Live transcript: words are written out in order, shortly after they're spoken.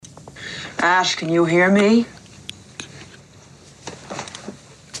Ash, can you hear me?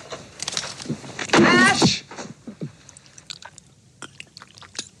 Ash!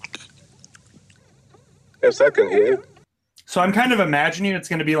 Yes, I can hear you. So I'm kind of imagining it's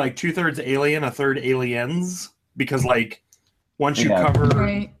going to be like 2/3 Alien, 1/3 Aliens, because like once you cover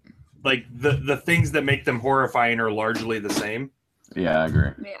Right. like the things that make them horrifying are largely the same. Yeah, I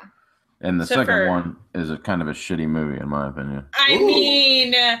agree. Yeah. And the So second one is a kind of a shitty movie, in my opinion. I Ooh.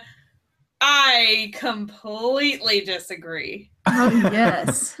 mean, I completely disagree. Oh,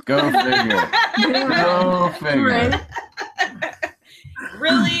 yes. Go figure. Go figure. Right.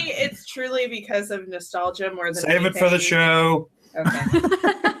 Really, it's truly because of nostalgia more than Save it for the anything. show. Okay.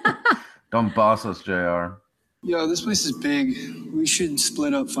 Don't boss us, JR. Yo, this place is big. We should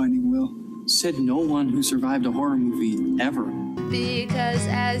split up finding Will. Said no one who survived a horror movie ever. Because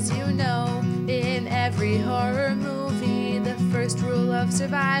as you know, in every horror movie, the first rule of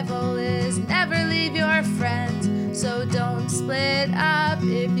survival is never leave your friend. So don't split up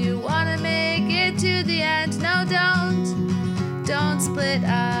if you want to make it to the end. No, don't split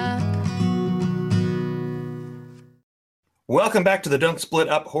up. Welcome back to the Don't Split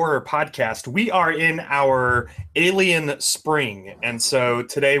Up Horror Podcast. We are in our Alien Spring, and so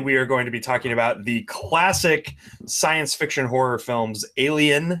today we are going to be talking about the classic science fiction horror films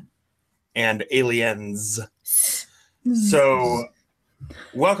Alien and Aliens. So,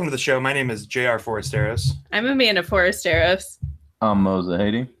 welcome to the show. My name is J.R. Forasteros. I'm Amanda Forasteros. I'm Moza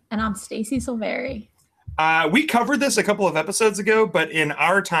Haiti. And I'm Stacy Silveri. We covered this a couple of episodes ago, but in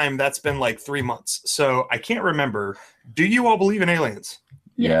our time, that's been like 3 months. So I can't remember. Do you all believe in aliens?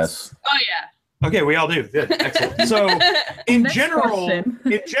 Yes. Oh yeah. Okay, we all do. Good, excellent. So, in Next general,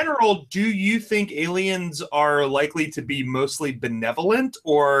 question. do you think aliens are likely to be mostly benevolent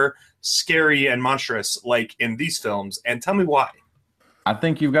or scary and monstrous, like in these films? And tell me why. I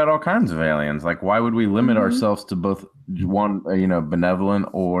think you've got all kinds of aliens. Like, why would we limit ourselves to both one, benevolent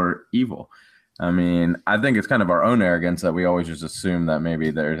or evil? I mean, I think it's kind of our own arrogance that we always just assume that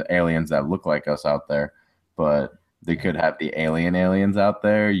maybe there's aliens that look like us out there, but they could have the alien aliens out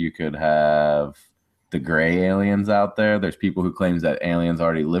there. You could have the gray aliens out there. There's people who claims that aliens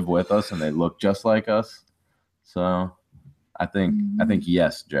already live with us and they look just like us. So I think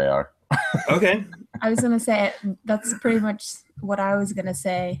yes, JR. Okay. I was going to say, that's pretty much what I was going to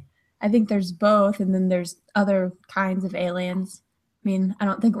say. I think there's both, and then there's other kinds of aliens. I mean, I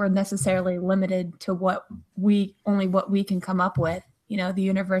don't think we're necessarily limited to what we can come up with. You know, the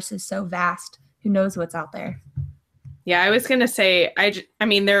universe is so vast. Who knows what's out there? Yeah, I was going to say, I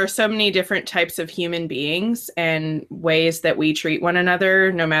mean, there are so many different types of human beings and ways that we treat one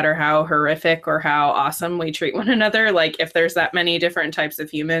another, no matter how horrific or how awesome we treat one another. Like, if there's that many different types of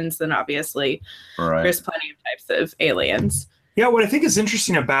humans, then obviously there's plenty of types of aliens. Yeah, what I think is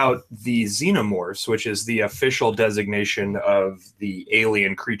interesting about the xenomorphs, which is the official designation of the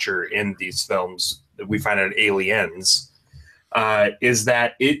alien creature in these films that we find out Aliens, is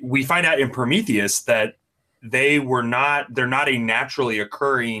that we find out in Prometheus that they're not a naturally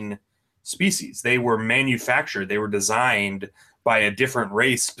occurring species. They were manufactured. They were designed by a different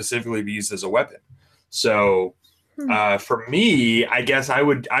race specifically to be used as a weapon. So for me, I guess I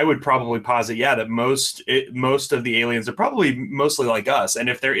would probably posit, that most of the aliens are probably mostly like us. And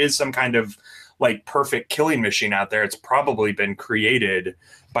if there is some kind of like perfect killing machine out there, it's probably been created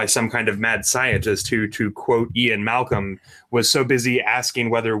by some kind of mad scientist who, to quote Ian Malcolm, was so busy asking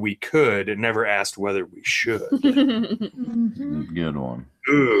whether we could and never asked whether we should. Good one.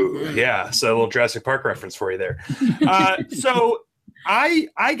 Ooh, yeah. So a little Jurassic Park reference for you there. So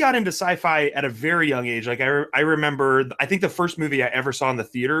I got into sci-fi at a very young age. Like I remember, I think the first movie I ever saw in the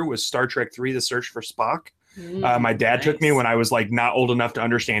theater was Star Trek III: The Search for Spock. My dad took me when I was like not old enough to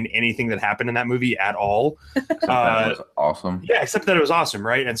understand anything that happened in that movie at all. That was awesome. Yeah, except that it was awesome,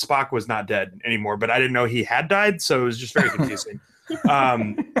 right? And Spock was not dead anymore, but I didn't know he had died, so it was just very confusing.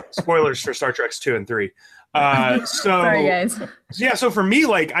 Spoilers for Star Trek 2 and 3. Sorry, guys. Yeah, so for me,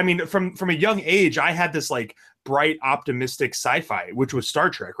 like, I mean, from a young age, I had this like bright, optimistic sci-fi, which was Star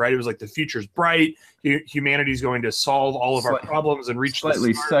Trek, right? It was like the future's bright, humanity's going to solve all of our problems and reach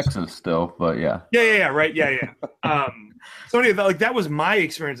slightly the stars. sexist still, but yeah. Right. So anyway, like that was my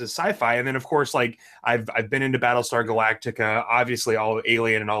experience as sci-fi, and then of course, like I've been into Battlestar Galactica, obviously all of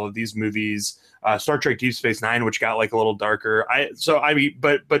Alien and all of these movies, Star Trek Deep Space Nine, which got like a little darker.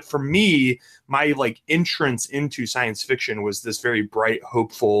 But for me, my like entrance into science fiction was this very bright,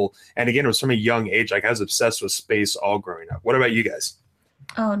 hopeful, and again, it was from a young age. Like I was obsessed with space all growing up. What about you guys?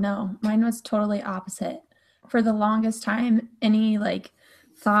 Oh no, mine was totally opposite. For the longest time, any like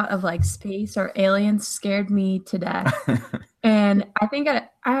thought of like space or aliens scared me to death. And I think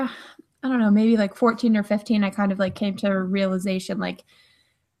I don't know, maybe like 14 or 15, I kind of like came to a realization like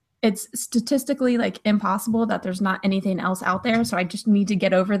it's statistically like impossible that there's not anything else out there. So I just need to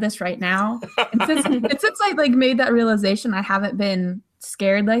get over this right now. And since I like made that realization, I haven't been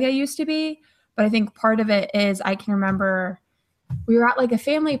scared like I used to be. But I think part of it is I can remember we were at like a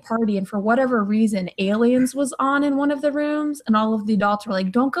family party, and for whatever reason, Aliens was on in one of the rooms, and all of the adults were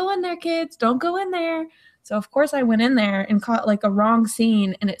like, "Don't go in there, kids, don't go in there." So of course I went in there and caught like a wrong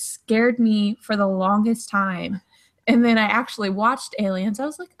scene, and it scared me for the longest time. And then I actually watched Aliens. I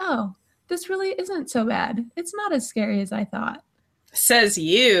was like, oh, this really isn't so bad. It's not as scary as I thought. Says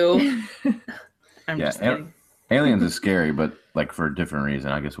you. I'm Yeah, just kidding. Aliens is scary, but like for a different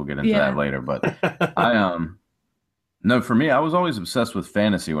reason. I guess we'll get into Yeah. that later. But no, for me, I was always obsessed with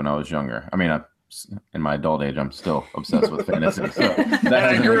fantasy when I was younger. I mean, in my adult age, I'm still obsessed with fantasy. So that I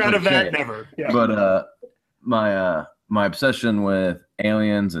hasn't grew been out of that changed. never. Yeah. But my obsession with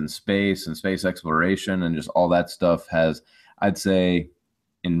aliens and space exploration and just all that stuff has, I'd say,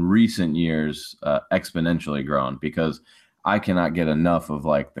 in recent years, exponentially grown, because I cannot get enough of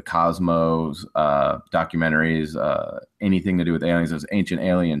like the Cosmos documentaries, anything to do with aliens, those ancient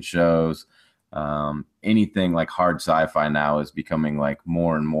alien shows. Anything like hard sci-fi now is becoming like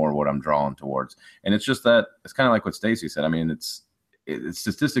more and more what I'm drawn towards. And it's just that it's kind of like what Stacy said. I mean, it's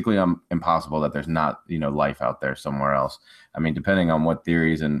statistically impossible that there's not, life out there somewhere else. I mean, depending on what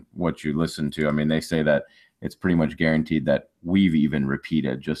theories and what you listen to, I mean, they say that it's pretty much guaranteed that we've even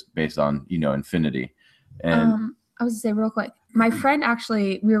repeated just based on, infinity. And I was gonna say real quick, my friend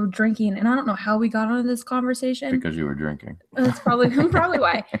actually, we were drinking, and I don't know how we got onto this conversation. because you were drinking. That's probably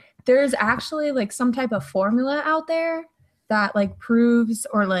why. There's actually like some type of formula out there that like proves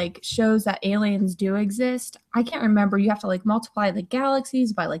or like shows that aliens do exist. I can't remember. You have to like multiply the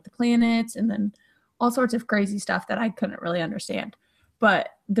galaxies by like the planets and then all sorts of crazy stuff that I couldn't really understand. But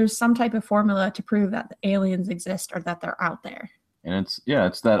there's some type of formula to prove that the aliens exist or that they're out there. And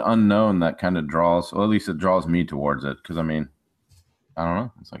it's that unknown that kind of draws, or at least it draws me towards it. Because I mean, I don't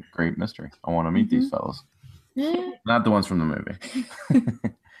know. It's like a great mystery. I want to meet these fellas. Not the ones from the movie.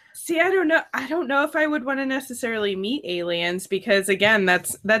 See, I don't know. I don't know if I would want to necessarily meet aliens, because again,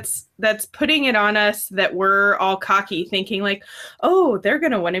 that's putting it on us that we're all cocky, thinking like, oh, they're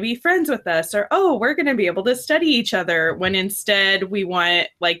going to want to be friends with us, or oh, we're going to be able to study each other, when instead we want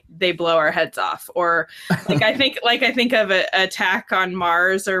like they blow our heads off, or like I think of a Attack on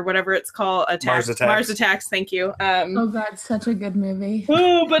Mars or whatever it's called, Mars Attacks. Thank you. Oh God, such a good movie.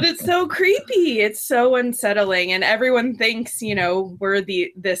 Oh, but it's so creepy. It's so unsettling, and everyone thinks we're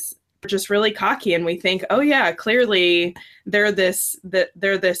this just really cocky, and we think, oh yeah, clearly they're this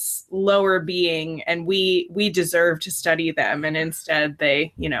lower being, and we deserve to study them, and instead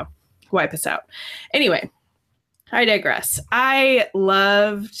they wipe us out. Anyway, I digress. I've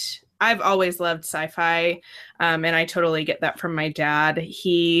always loved sci-fi, and I totally get that from my dad.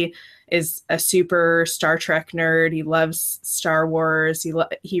 He is a super Star Trek nerd. He loves Star Wars.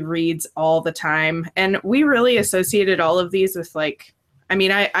 He reads all the time, and we really associated all of these with like, I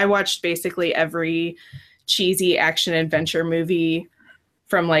mean, I watched basically every cheesy action adventure movie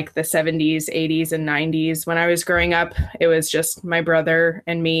from like the 70s, 80s, and 90s. When I was growing up, it was just my brother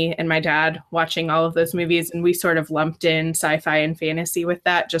and me and my dad watching all of those movies. And we sort of lumped in sci-fi and fantasy with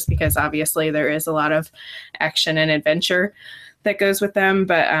that, just because obviously there is a lot of action and adventure that goes with them.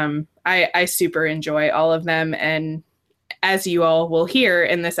 But I super enjoy all of them. And as you all will hear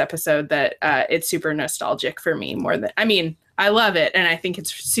in this episode, that it's super nostalgic for me more than, I mean, I love it, and I think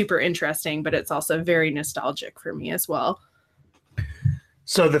it's super interesting, but it's also very nostalgic for me as well.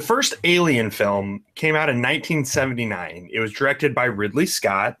 So the first Alien film came out in 1979. It was directed by Ridley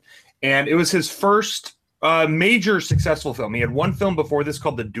Scott, and it was his first major successful film. He had one film before this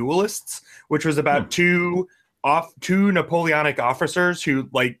called The Duelists, which was about two Napoleonic officers who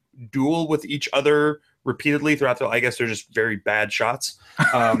like duel with each other repeatedly throughout the, I guess they're just very bad shots.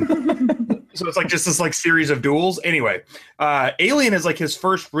 So it's like just this like series of duels. Anyway, Alien is like his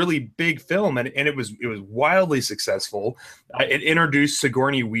first really big film, and it was wildly successful. It introduced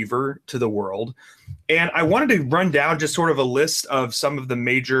Sigourney Weaver to the world. And I wanted to run down just sort of a list of some of the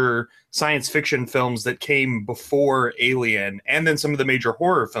major science fiction films that came before Alien, and then some of the major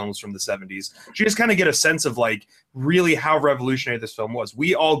horror films from the 70s. So you just kind of get a sense of like really how revolutionary this film was.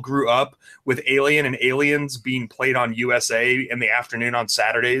 We all grew up with Alien and Aliens being played on USA in the afternoon on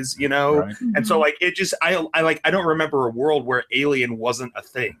Saturdays, Right. And so like it just I don't remember a world where Alien wasn't a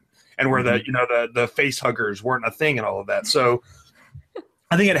thing, and where the face huggers weren't a thing and all of that. So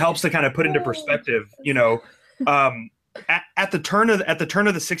I think it helps to kind of put into perspective, at the turn of the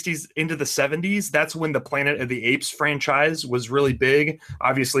 60s into the 70s, that's when the Planet of the Apes franchise was really big.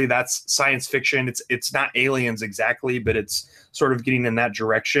 Obviously, that's science fiction. It's not aliens exactly, but it's sort of getting in that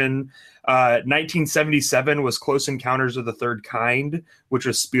direction. 1977 was Close Encounters of the Third Kind, which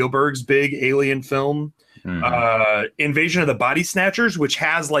was Spielberg's big alien film. Invasion of the Body Snatchers, which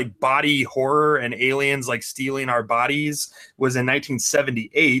has like body horror and aliens like stealing our bodies, was in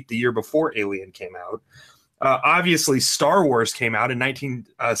 1978, the year before Alien came out. Obviously, Star Wars came out in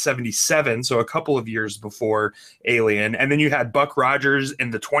 1977, so a couple of years before Alien. And then you had Buck Rogers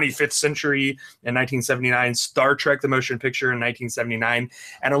in the 25th Century in 1979, Star Trek the Motion Picture in 1979,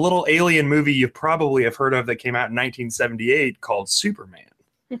 and a little alien movie you probably have heard of that came out in 1978 called Superman.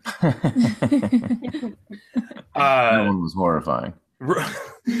 That one was horrifying.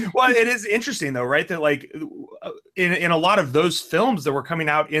 Well, it is interesting though, right? That like in a lot of those films that were coming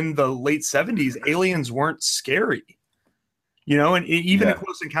out in the late 70s, aliens weren't scary, you know, and even in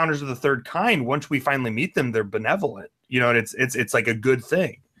Close Encounters of the Third Kind, once we finally meet them, they're benevolent, you know, and it's like a good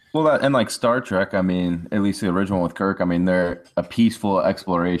thing. Well, and like Star Trek, I mean, at least the original with Kirk, I mean, they're a peaceful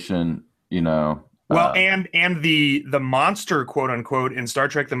exploration, you know. Well, and the monster, quote unquote, in Star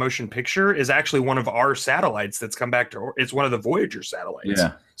Trek: The Motion Picture is actually one of our satellites that's come back to. It's one of the Voyager satellites.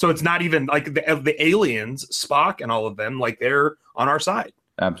 Yeah. So it's not even like the aliens, Spock, and all of them. Like they're on our side.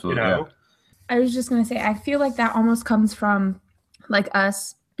 Absolutely. You know? Yeah. I was just gonna say, I feel like that almost comes from like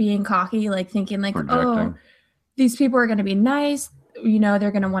us being cocky, like thinking like, oh, these people are gonna be nice. You know,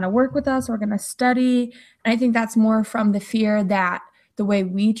 they're gonna want to work with us. We're gonna study. And I think that's more from the fear that the way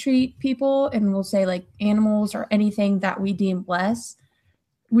we treat people, and we'll say like animals or anything that we deem less,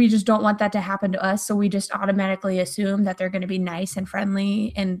 we just don't want that to happen to us. So we just automatically assume that they're going to be nice and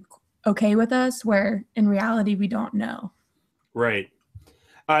friendly and okay with us, where in reality, we don't know. Right.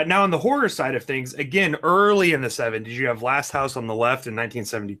 Now on the horror side of things, again, early in the 70s, you have Last House on the Left in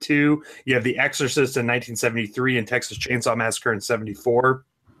 1972. You have The Exorcist in 1973 and Texas Chainsaw Massacre in 74.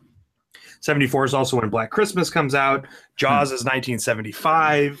 74 is also when Black Christmas comes out. Jaws is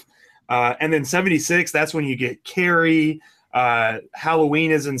 1975. And then 76, that's when you get Carrie. Halloween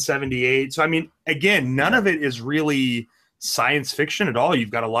is in 78. So, I mean, again, none of it is really science fiction at all.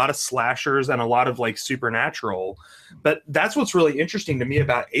 You've got a lot of slashers and a lot of like supernatural. But that's what's really interesting to me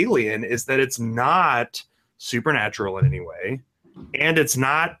about Alien is that it's not supernatural in any way. And it's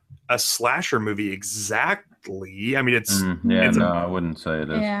not a slasher movie exactly. I mean, it's I wouldn't say it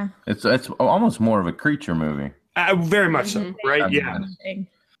is. Yeah, it's almost more of a creature movie. Very much so, right? Yeah. Interesting.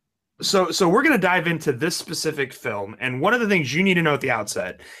 So we're going to dive into this specific film, and one of the things you need to know at the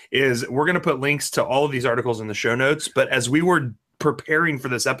outset is we're going to put links to all of these articles in the show notes. But as we were preparing for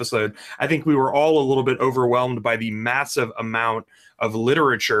this episode, I think we were all a little bit overwhelmed by the massive amount of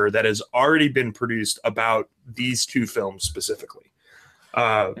literature that has already been produced about these two films specifically.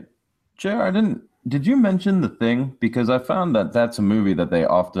 Jared, did you mention The Thing? Because I found that that's a movie that they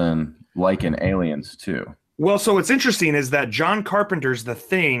often liken Aliens to. Well, so what's interesting is that John Carpenter's The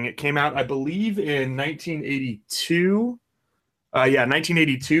Thing came out, I believe, in 1982.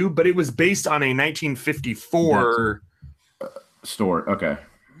 1982, but it was based on a 1954 story. Okay.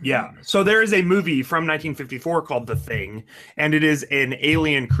 Yeah. So there is a movie from 1954 called The Thing, and it is an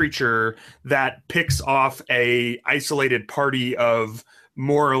alien creature that picks off a isolated party of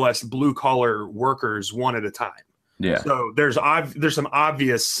more or less blue collar workers one at a time. Yeah. So there's some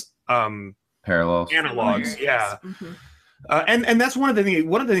obvious parallels, analogs. Yeah. Mm-hmm. And that's one of the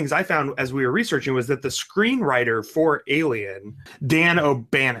things I found as we were researching was that the screenwriter for Alien, Dan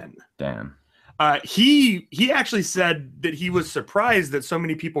O'Bannon, he actually said that he was surprised that so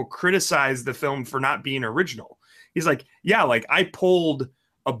many people criticized the film for not being original. He's like, yeah, like I pulled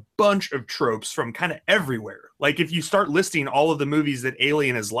a bunch of tropes from kind of everywhere. Like if you start listing all of the movies that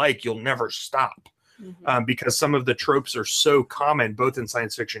Alien is like, you'll never stop. Because some of the tropes are so common, both in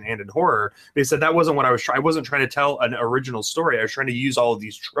science fiction and in horror. They said that wasn't what I was trying. I wasn't trying to tell an original story. I was trying to use all of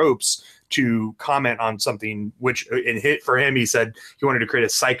these tropes to comment on something. Which, for him, he said he wanted to create a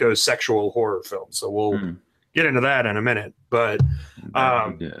psychosexual horror film. So we'll get into that in a minute. But,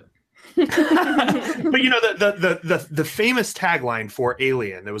 but you know, the famous tagline for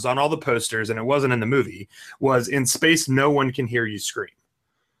Alien that was on all the posters and it wasn't in the movie was "In space, no one can hear you scream."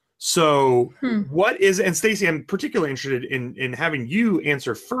 So what is, and Stacey, I'm particularly interested in having you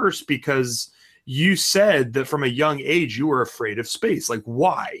answer first because you said that from a young age you were afraid of space. Like,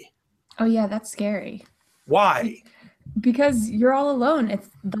 why? Oh yeah, that's scary. Why? Because you're all alone. It's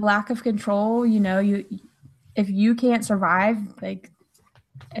the lack of control. You know, if you can't survive, like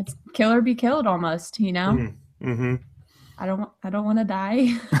it's kill or be killed almost, you know? Mm-hmm. I don't want to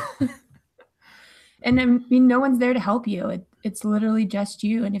die. And I mean, no one's there to help you. It's literally just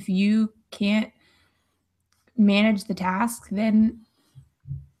you. And if you can't manage the task, then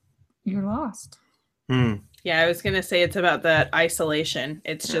you're lost. Yeah, I was going to say it's about that isolation.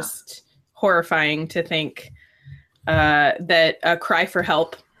 It's just horrifying to think that a cry for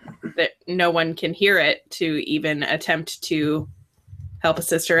help, that no one can hear it to even attempt to help a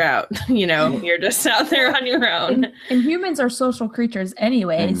sister out. You know, you're just out there on your own. And humans are social creatures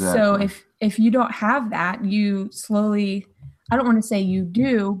anyway. Exactly. So if you don't have that, you slowly, I don't want to say you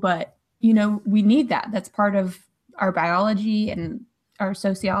do, but you know, we need that. That's part of our biology and our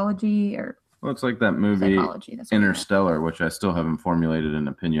sociology, or Well, it's like that movie psychology. That's what I meant. Interstellar, which I still haven't formulated an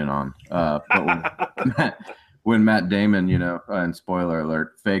opinion on. But when Matt Damon, you know, and spoiler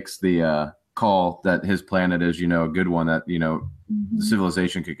alert, fakes the call that his planet is, you know, a good one, that, you know, the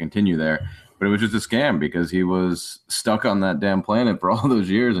civilization could continue there. But it was just a scam because he was stuck on that damn planet for all those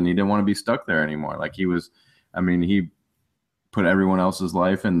years and he didn't want to be stuck there anymore. Like he put everyone else's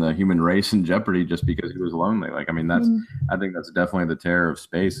life and the human race in jeopardy just because he was lonely. Like, I mean, I think that's definitely the terror of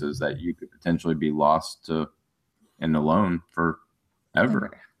space, is that you could potentially be lost and alone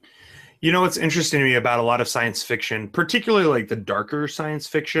forever. You know what's interesting to me about a lot of science fiction, particularly like the darker science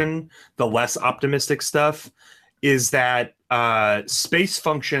fiction, the less optimistic stuff, is that space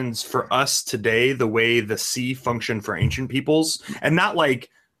functions for us today the way the sea functioned for ancient peoples, and not like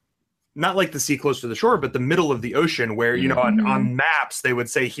the sea close to the shore, but the middle of the ocean, where, you know, on maps they would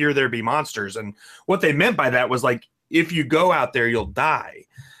say, here there be monsters, and what they meant by that was like, if you go out there you'll die.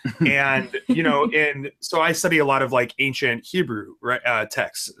 And you know, and so I study a lot of like ancient Hebrew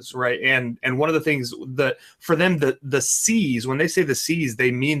texts, right? And one of the things that for them, the seas, when they say the seas, they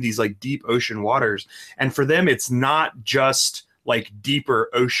mean these like deep ocean waters. And for them, it's not just like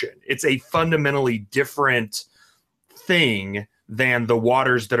deeper ocean. It's a fundamentally different thing than the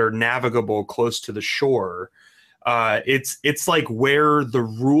waters that are navigable close to the shore. It's like where the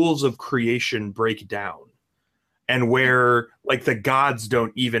rules of creation break down, and where like the gods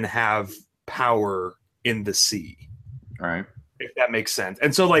don't even have power in the sea. Right. If that makes sense.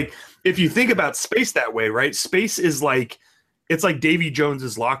 And so like, if you think about space that way, right? Space is like, it's like Davy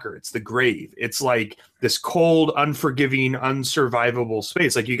Jones's locker. It's the grave. It's like this cold, unforgiving, unsurvivable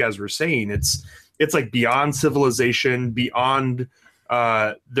space. Like you guys were saying, it's like beyond civilization, beyond,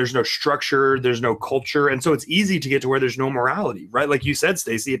 there's no structure, there's no culture. And so it's easy to get to where there's no morality, right? Like you said,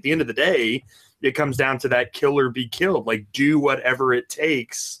 Stacey, at the end of the day, it comes down to that kill or be killed. Like do whatever it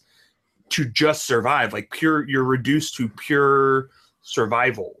takes to just survive. Like you're reduced to pure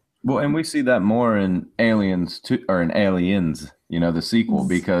survival. Well, and we see that more in Aliens too, or in Aliens, you know, the sequel,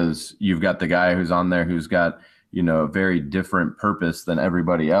 because you've got the guy who's on there who's got, you know, a very different purpose than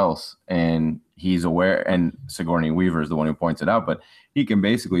everybody else, and he's aware, and Sigourney Weaver is the one who points it out, but he can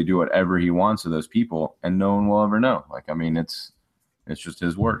basically do whatever he wants to those people and no one will ever know. Like, I mean, it's just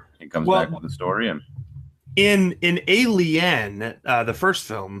his work. He comes back with the story. And in Alien, the first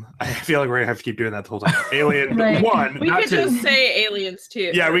film, I feel like we're gonna have to keep doing that the whole time. Alien 1, we not could 2. just say Aliens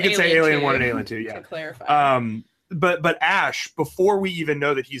 2. Yeah, we could say Alien 2, 1 and Alien 2. Yeah, to clarify. But Ash, before we even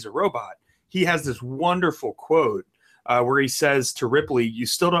know that he's a robot, he has this wonderful quote where he says to Ripley, "You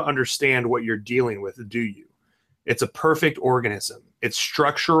still don't understand what you're dealing with, do you? It's a perfect organism. Its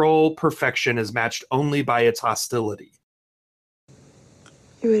structural perfection is matched only by its hostility."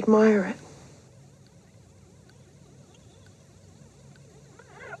 You admire it.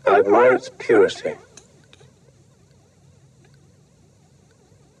 I admire its purity.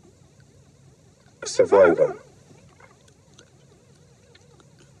 A survivor.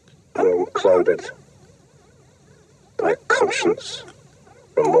 Unclouded by conscience,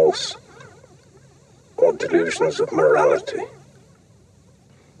 remorse, or delusions of morality.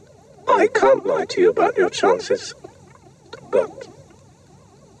 I can't lie to you about your chances, but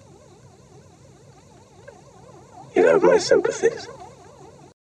you have my sympathies.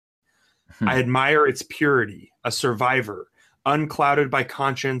 I admire its purity, a survivor, unclouded by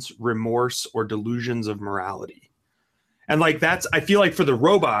conscience, remorse, or delusions of morality. And like that's, I feel like for the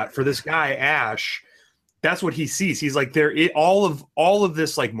robot, for this guy Ash, that's what he sees. He's like, all of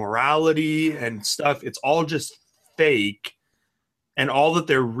this like morality and stuff, it's all just fake, and all that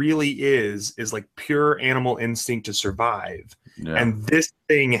there really is like pure animal instinct to survive. Yeah. And this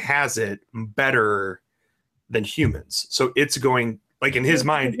thing has it better than humans, so it's going, like, in his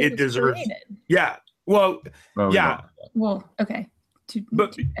mind, it deserves created. Yeah, well, yeah, well, okay,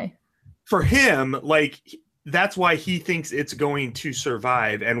 but for him, like, that's why he thinks it's going to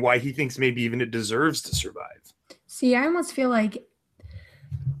survive, and why he thinks maybe even it deserves to survive. See, I almost feel like,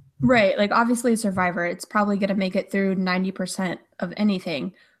 right, like obviously a survivor, it's probably going to make it through 90% of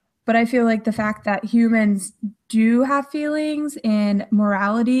anything, But I feel like the fact that humans do have feelings and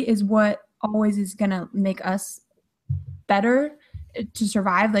morality is what always is going to make us better to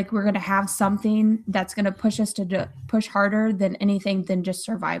survive. Like we're going to have something that's going to push us to push harder than anything than just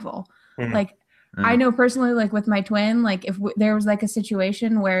survival. Like I know personally, like with my twin, like if there was like a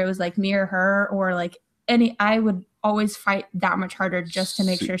situation where it was like me or her or like I would always fight that much harder just to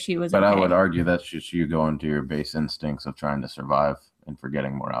make sure she was But okay. I would argue that's just you going to your base instincts of trying to survive and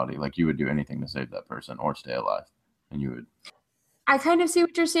forgetting morality. Like you would do anything to save that person or stay alive. And you would. I kind of see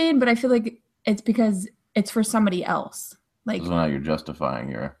what you're saying, but I feel like it's because it's for somebody else. Like So now you're justifying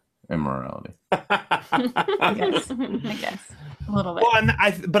your immorality. I guess a little bit. Well,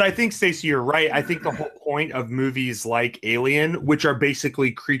 and but I think, Stacey, you're right. I think the whole point of movies like Alien, which are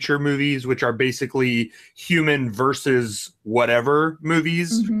basically creature movies, which are basically human versus whatever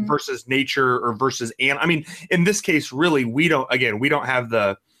movies versus nature or versus I mean, in this case, really, we don't have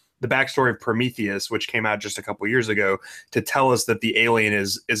the backstory of Prometheus, which came out just a couple years ago, to tell us that the alien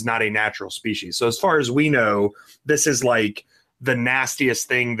is not a natural species. So as far as we know, this is like the nastiest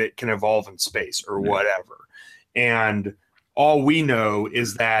thing that can evolve in space or whatever. And all we know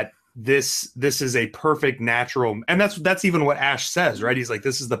is that this is a perfect natural, and that's even what Ash says, right? He's like,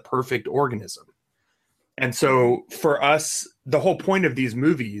 this is the perfect organism. And so for us, the whole point of these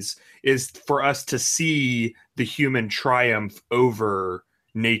movies is for us to see the human triumph over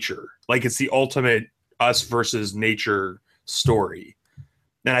nature. Like it's the ultimate us versus nature story.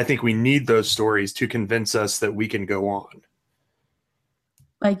 And I think we need those stories to convince us that we can go on.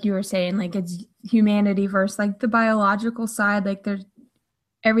 Like you were saying, like it's humanity versus like the biological side. Like there's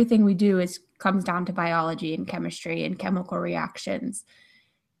everything we do comes down to biology and chemistry and chemical reactions.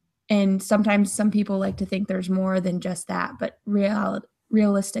 And sometimes some people like to think there's more than just that, but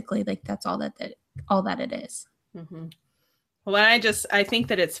realistically, like that's all that it is. Mm-hmm. Well, I think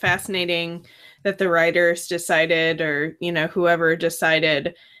that it's fascinating that the writers decided, or whoever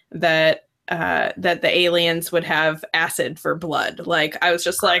decided that that the aliens would have acid for blood. Like I was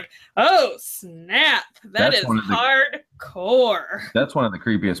just like, oh snap, that's is hardcore. That's one of the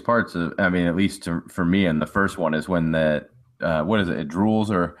creepiest parts of, I mean, at least for me, in the first one is when it drools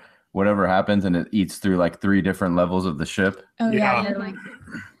or whatever happens and it eats through like 3 different levels of the ship. Oh yeah.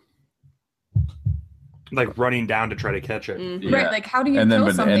 Like running down to try to catch it. Mm-hmm. Yeah. Right, like how do you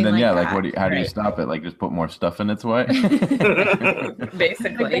kill something like that? How do you stop it? Like just put more stuff in its way?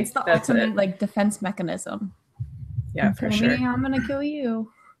 Basically. Like, it's the ultimate like defense mechanism. Yeah, for sure. I'm gonna kill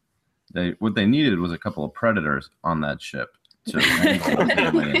you. What they needed was a couple of predators on that ship to wrangle those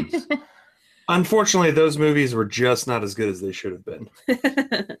aliens. Unfortunately, those movies were just not as good as they should have been.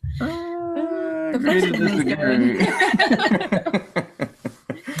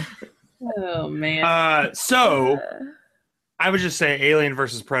 Oh man. So I would just say Alien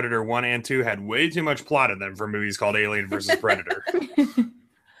versus Predator 1 and 2 had way too much plot in them for movies called Alien versus Predator.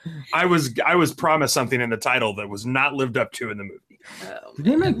 I was promised something in the title that was not lived up to in the movie. Did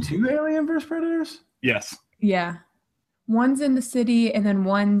they make 2 Alien versus Predators? Yes. Yeah. One's in the city and then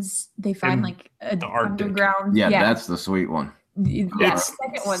one's they find like the underground. Yeah, that's the sweet one. Yeah, the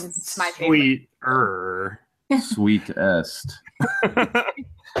second one's my favorite. Sweetest.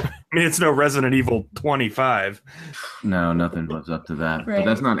 I mean, it's no Resident Evil 25. No, nothing lives up to that. Right. But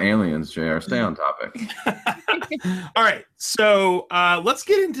that's not Aliens, JR. Stay on topic. All right. So let's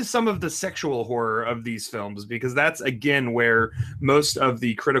get into some of the sexual horror of these films, because that's, again, where most of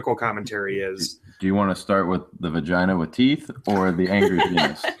the critical commentary is. Do you want to start with the vagina with teeth or the angry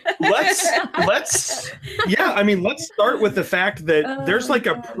penis? Let's start with the fact that there's like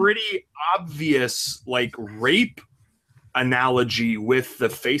a pretty obvious like rape analogy with the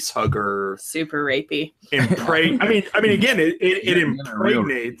face hugger. Super rapey. I mean, again, it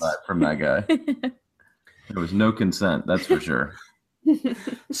impregnates from that guy. There was no consent, that's for sure.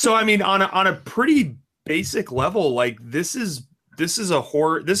 So I mean, on a pretty basic level, like this is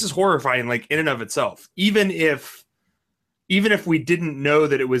horrifying, like in and of itself. Even if we didn't know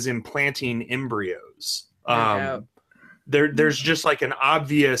that it was implanting embryos, there's just like an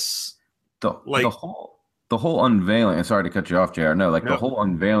obvious the whole unveiling. And sorry to cut you off, JR. The whole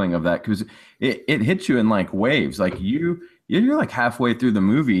unveiling of that, because it hits you in like waves. Like you're like halfway through the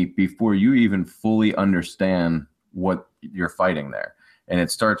movie before you even fully understand what you're fighting there, and it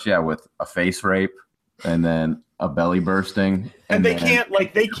starts with a face rape, and then a belly bursting, and they can't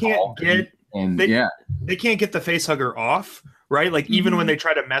get the face hugger off, right? Like even when they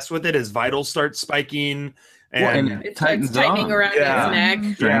try to mess with it, his vitals start spiking, and it starts tightening around his neck,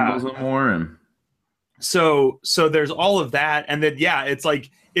 strangles him more, and so there's all of that, and then it's like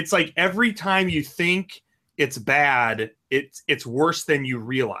every time you think it's bad, it's worse than you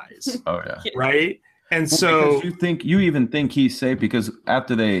realize, Oh yeah. right? And Well, so because you even think he's safe because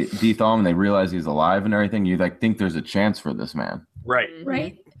after they dethaw him, they realize he's alive and everything. You like think there's a chance for this man, right.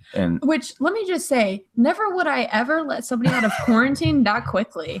 Right. and Which, let me just say, never would I ever let somebody out of quarantine that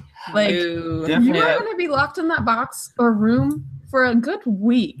quickly. Like, Ooh. Definitely. you are Yeah. going to be locked in that box or room for a good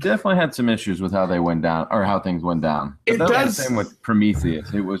week. definitely had some issues with how they went down or how things went down. But It that was does- the same with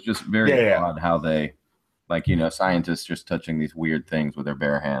Prometheus. It was just very Yeah. odd how they, like, scientists just touching these weird things with their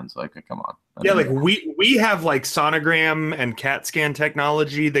bare hands. Like, come on. Yeah, like we have like sonogram and CAT scan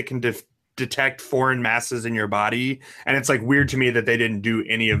technology that can detect foreign masses in your body, and it's like weird to me that they didn't do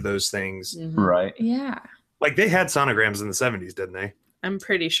any of those things. Mhm. Right. Yeah. Like they had sonograms in the 70s, didn't they? I'm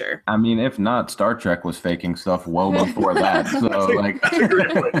pretty sure. I mean, if not, Star Trek was faking stuff well before that. So, like, That's a great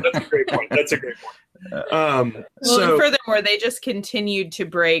point. That's a great point. That's a great point. Well, So and furthermore, they just continued to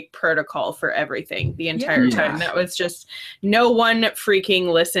break protocol for everything the entire Yeah. time. That was just no one freaking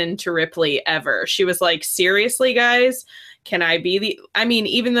listened to Ripley ever. She was like, seriously, guys, can I be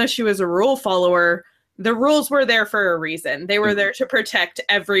even though she was a rule follower, the rules were there for a reason. They were there to protect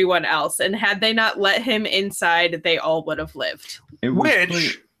everyone else. And had they not let him inside, they all would have lived. it was clear-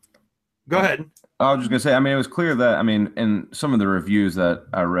 which go ahead. I was just gonna say, I mean, it was clear that, I mean, in some of the reviews that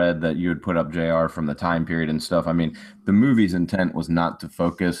I read that you had put up, JR, from the time period and stuff, I mean, the movie's intent was not to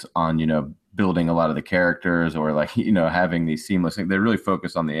focus on, building a lot of the characters or like, having these seamless things. They really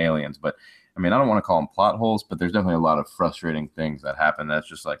focused on the aliens. But I mean, I don't want to call them plot holes, but there's definitely a lot of frustrating things that happen. That's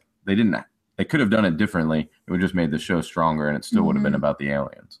just like, they could have done it differently. It would just made the show stronger and it still would have been about the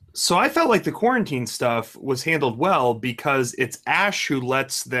aliens. So I felt like the quarantine stuff was handled well because it's Ash who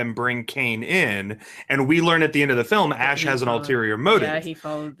lets them bring Kane in, and we learn at the end of the film Ash he has an followed- ulterior motive. Yeah, he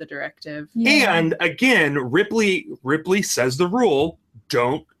followed the directive. Yeah. And again, Ripley says the rule: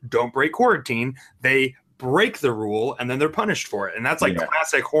 don't break quarantine. They break the rule, and then they're punished for it. And that's like Yeah.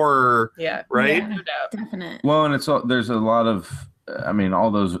 classic horror, Yeah. right? Yeah. No doubt. Definite. Well, and there's a lot of, I mean, all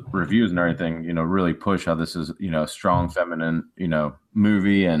those reviews and everything, really push how this is, a strong feminine,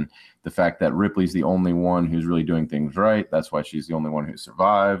 movie, and the fact that Ripley's the only one who's really doing things right. That's why she's the only one who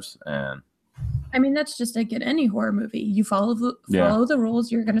survives. And I mean, that's just like in any horror movie. You follow the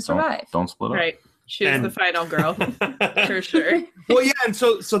rules, you're going to survive. don't split up. Right. She's And- the final girl. For sure. Well, yeah, and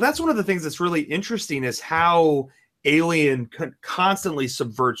so that's one of the things that's really interesting is how Alien constantly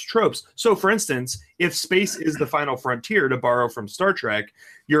subverts tropes. So, for instance, if space is the final frontier, to borrow from Star Trek,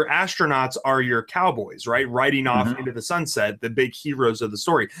 your astronauts are your cowboys, right? Riding off into the sunset, the big heroes of the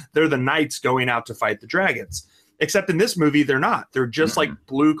story. They're the knights going out to fight the dragons. Except in this movie, they're not. They're just like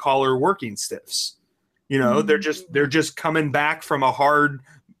blue collar working stiffs. They're just coming back from a hard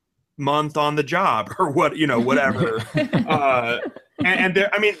month on the job or whatever. And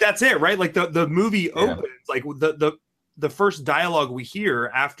I mean, that's it, right? Like the movie opens, like the first dialogue we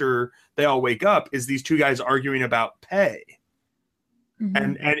hear after they all wake up is these two guys arguing about pay.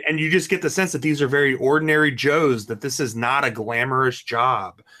 Mhm. And you just get the sense that these are very ordinary Joes, that this is not a glamorous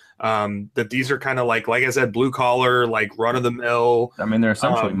job. That these are kind of like I said, blue collar, like run of the mill. I mean, they're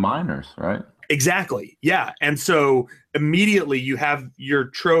essentially minors, right? Exactly. Yeah. And so immediately you have your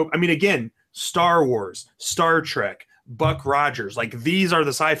trope. I mean, again, Star Wars, Star Trek, Buck Rogers, like these are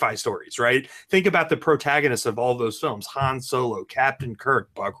the sci-fi stories, right? Think about the protagonists of all those films: Han Solo, Captain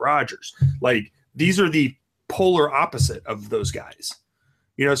Kirk, Buck Rogers. Like these are the polar opposite of those guys.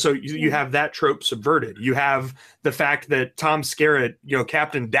 So you have that trope subverted. You have the fact that Tom Skerritt,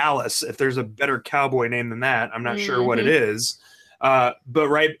 Captain Dallas, if there's a better cowboy name than that, I'm not sure what it is. But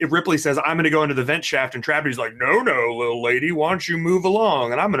right, Ripley says, I'm going to go into the vent shaft, and Travity's like, no, little lady, why don't you move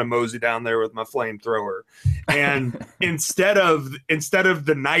along? And I'm going to mosey down there with my flamethrower. And instead of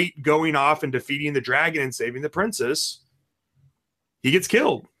the knight going off and defeating the dragon and saving the princess, he gets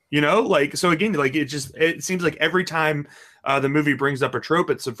killed. So again, like it seems like every time the movie brings up a trope,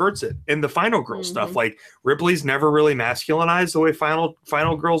 it subverts it. And the final girl stuff, like Ripley's never really masculinized the way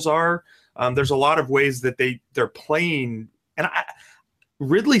final girls are. There's a lot of ways that they're playing. And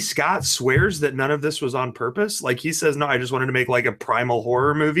Ridley Scott swears that none of this was on purpose. Like he says, no, I just wanted to make like a primal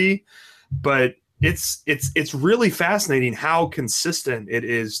horror movie. But it's really fascinating how consistent it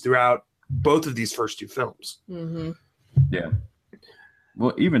is throughout both of these first two films. Mm-hmm. Yeah.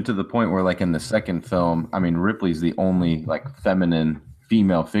 Well, even to the point where, like, in the second film, I mean, Ripley's the only, like, feminine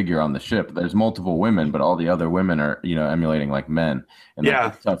female figure on the ship. There's multiple women, but all the other women are, emulating, like, men. And they're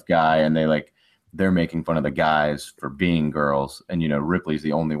like, tough guy, and they're making fun of the guys for being girls. And, Ripley's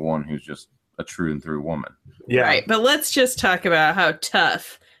the only one who's just a true and through woman. Yeah. Right. But let's just talk about how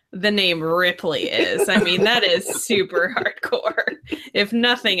tough the name Ripley is. I mean, that is super hardcore, if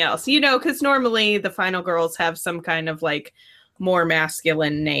nothing else. You know, because normally the final girls have some kind of like more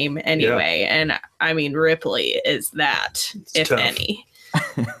masculine name anyway. Yeah. And I mean, Ripley is that, it's if tough. Any.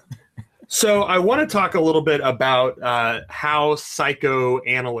 So I want to talk a little bit about how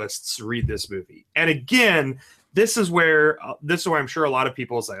psychoanalysts read this movie. And again, this is where I'm sure a lot of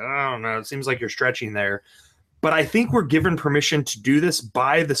people say, I don't know, it seems like you're stretching there. But I think we're given permission to do this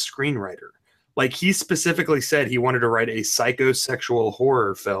by the screenwriter. Like, he specifically said he wanted to write a psychosexual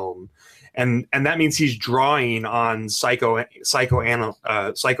horror film. And that means he's drawing on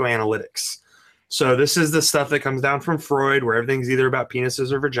psychoanalytics. So this is the stuff that comes down from Freud, where everything's either about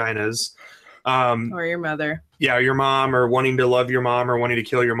penises or vaginas. Or your mother. Yeah, your mom, or wanting to love your mom, or wanting to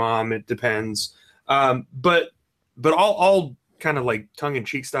kill your mom. It depends. But all kind of like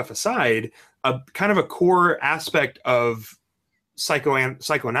tongue-in-cheek stuff aside, kind of a core aspect of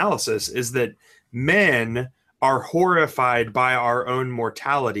psychoanalysis is that men are horrified by our own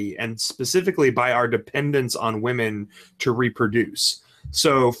mortality, and specifically by our dependence on women to reproduce.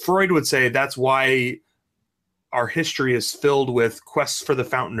 So Freud would say that's why our history is filled with quests for the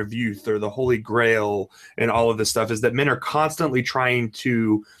fountain of youth or the Holy Grail and all of this stuff, is that men are constantly trying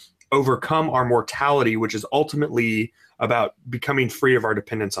to overcome our mortality, which is ultimately about becoming free of our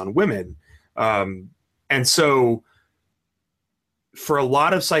dependence on women. And so for a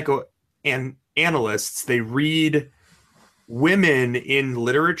lot of psychoanalysts, they read women in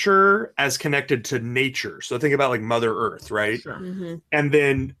literature as connected to nature. So think about like Mother Earth, right? Sure. Mm-hmm. And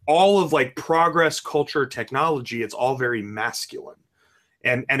then all of like progress, culture, technology, it's all very masculine.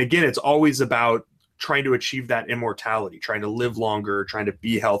 And again, it's always about trying to achieve that immortality, trying to live longer, trying to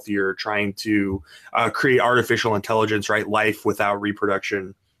be healthier, trying to create artificial intelligence, right? Life without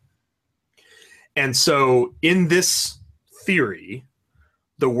reproduction. And so in this theory,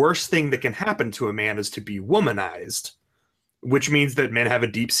 the worst thing that can happen to a man is to be womanized, which means that men have a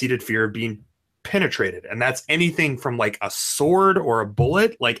deep-seated fear of being penetrated. And that's anything from like a sword or a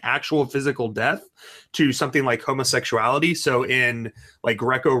bullet, like actual physical death, to something like homosexuality. So in like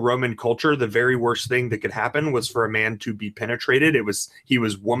Greco-Roman culture, the very worst thing that could happen was for a man to be penetrated. He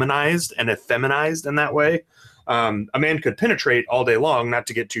was womanized and effeminized in that way. A man could penetrate all day long, not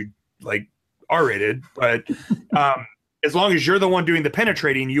to get too like R-rated, but as long as you're the one doing the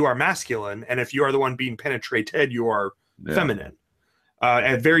penetrating, you are masculine. And if you are the one being penetrated, you are feminine.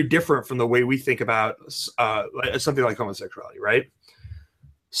 And very different from the way we think about something like homosexuality, right?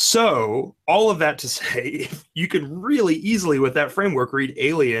 So all of that to say, you can really easily, with that framework, read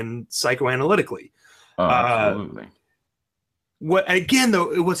Alien psychoanalytically. Absolutely. What again,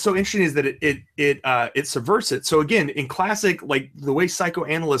 though, what's so interesting is that it subverts it. So again, in classic, like the way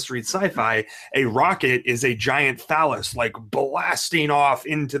psychoanalysts read sci-fi, a rocket is a giant phallus, like blasting off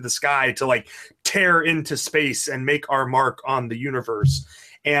into the sky to like tear into space and make our mark on the universe.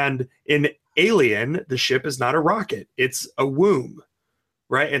 And in Alien, the ship is not a rocket; it's a womb,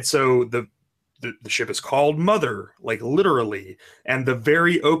 right? And so the ship is called Mother, like literally. And the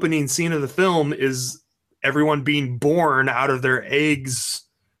very opening scene of the film is everyone being born out of their eggs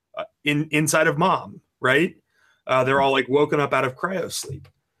inside of mom, right? They're all like woken up out of cryosleep.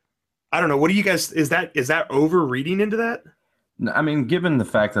 I don't know. What do you guys, is that over reading into that? I mean, given the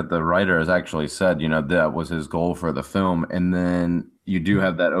fact that the writer has actually said, you know, that was his goal for the film. And then you do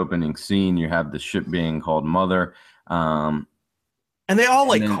have that opening scene. You have the ship being called Mother. And they all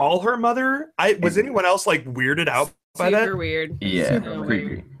like call her Mother. Was anyone else like weirded out by that? Super weird. Yeah, Super creepy.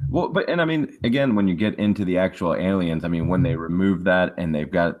 weird. Well, and I mean, again, when you get into the actual aliens, I mean, when they remove that and they've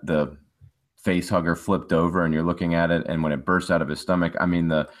got the face hugger flipped over and you're looking at it, and when it bursts out of his stomach, I mean,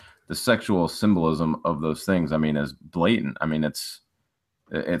 the sexual symbolism of those things, I mean, is blatant. I mean, it's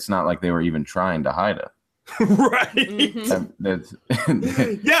not like they were even trying to hide it. Right.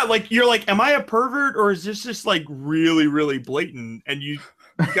 Mm-hmm. Yeah, like you're like, am I a pervert, or is this just like really, really blatant? And you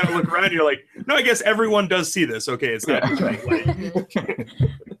gotta look around and you're like, no, I guess everyone does see this. Okay, it's not just like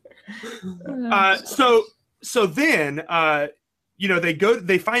so then you know,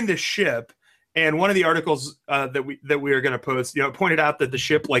 they find this ship, and one of the articles that we are going to post, you know, pointed out that the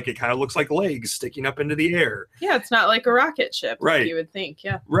ship, like, it kind of looks like legs sticking up into the air. Yeah, it's not like a rocket ship, right? Like you would think,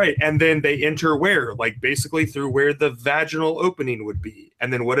 yeah. Right, and then they enter where, like, basically through where the vaginal opening would be,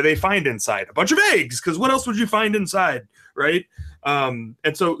 and then what do they find inside? A bunch of eggs, because what else would you find inside, right? And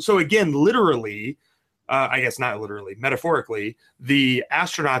so again, literally. I guess not literally, metaphorically, the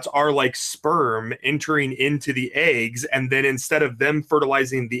astronauts are like sperm entering into the eggs, and then instead of them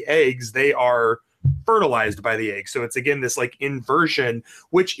fertilizing the eggs, they are fertilized by the eggs. So it's again this like inversion,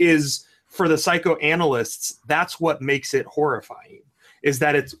 which is, for the psychoanalysts, that's what makes it horrifying. is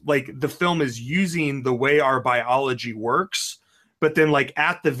that it's like the film is using the way our biology works, but then like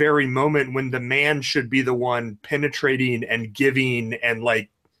at the very moment when the man should be the one penetrating and giving and like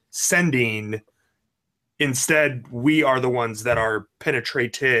sending, instead we are the ones that are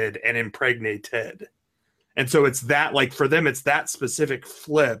penetrated and impregnated. And so it's that, like, for them, it's that specific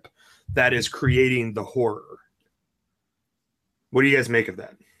flip that is creating the horror. What do you guys make of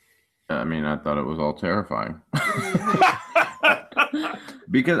that? I mean, I thought it was all terrifying.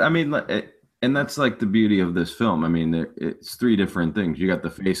 Because, I mean, and that's like the beauty of this film. I mean, it's three different things. You got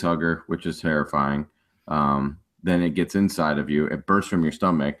the face hugger, which is terrifying. Then it gets inside of you. It bursts from your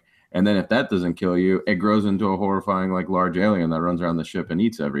stomach. And then if that doesn't kill you, it grows into a horrifying, like, large alien that runs around the ship and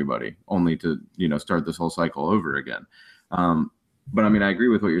eats everybody, only to, you know, start this whole cycle over again. But I mean, I agree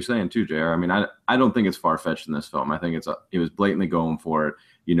with what you're saying too, JR. I mean, I don't think it's far-fetched in this film. I think it was blatantly going for it.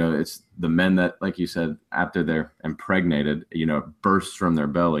 You know, it's the men that, like you said, after they're impregnated, you know, bursts from their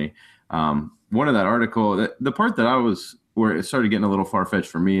belly. One of that article, the part that where it started getting a little far-fetched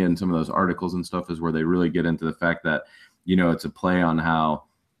for me in some of those articles and stuff is where they really get into the fact that, you know, it's a play on how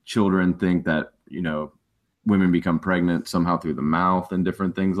children think that, you know, women become pregnant somehow through the mouth and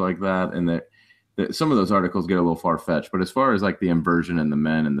different things like that. And that some of those articles get a little far-fetched. But as far as like the inversion in the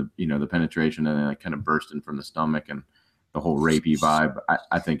men and the, you know, the penetration and like kind of bursting from the stomach and the whole rapey vibe,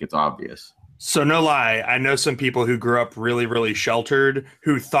 I think it's obvious. So no lie, I know some people who grew up really, really sheltered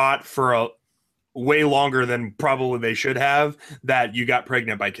who thought for a way longer than probably they should have that you got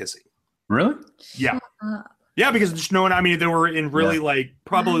pregnant by kissing. Really? Yeah. Yeah, because just no one, I mean, they were in really like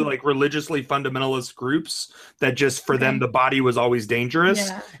probably like religiously fundamentalist groups that just for them the body was always dangerous.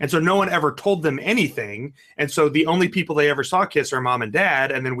 Yeah. And so no one ever told them anything. And so the only people they ever saw kiss are mom and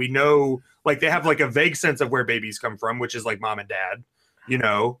dad. And then we know like they have like a vague sense of where babies come from, which is like mom and dad, you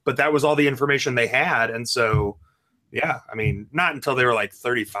know, but that was all the information they had. And so, yeah, I mean, not until they were like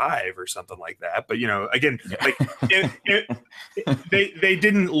 35 or something like that. But, you know, again, like they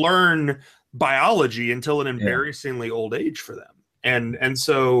didn't learn biology until an embarrassingly old age for them. And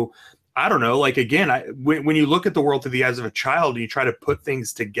so I don't know, like, again, when you look at the world through the eyes of a child and you try to put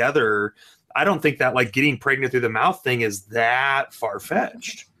things together, I don't think that like getting pregnant through the mouth thing is that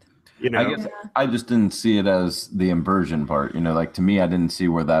far-fetched. You know, I guess I just didn't see it as the inversion part, you know, like to me, I didn't see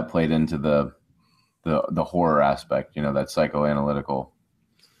where that played into the horror aspect, you know, that psychoanalytical.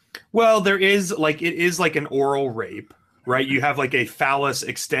 Well, there is like, it is like an oral rape, right? You have like a phallus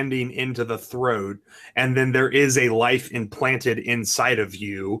extending into the throat, and then there is a life implanted inside of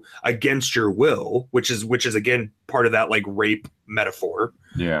you against your will, which is again part of that like rape metaphor.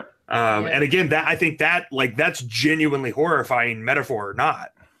 Yeah. And again, that I think that like that's genuinely horrifying, metaphor or not.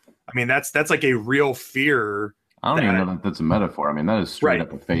 I mean, that's like a real fear. I don't even know that that's a metaphor. I mean, that is straight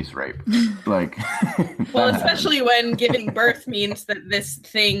up a face rape. Like, well, especially when giving birth means that this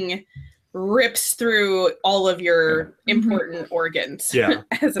thing rips through all of your important organs. Yeah.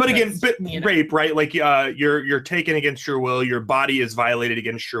 But again, rape, right? Like you're taken against your will, your body is violated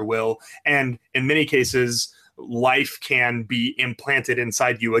against your will, and in many cases life can be implanted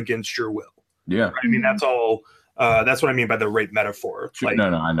inside you against your will. Yeah. Right? I mean, that's all that's what I mean by the rape metaphor. Like, no,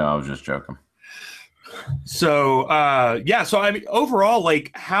 I know, I was just joking. So so I mean overall,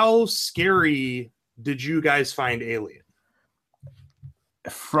 like, how scary did you guys find Alien?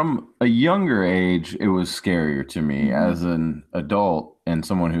 From a younger age, it was scarier to me. As an adult and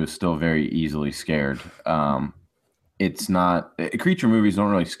someone who is still very easily scared, it's not creature movies don't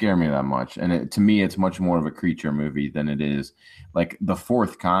really scare me that much. And to me, it's much more of a creature movie than it is like The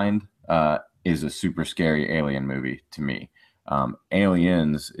Fourth Kind is a super scary alien movie to me.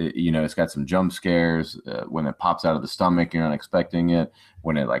 Aliens, you know, it's got some jump scares when it pops out of the stomach, you're not expecting it.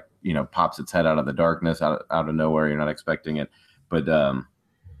 When it like, you know, pops its head out of the darkness, out of nowhere, you're not expecting it. But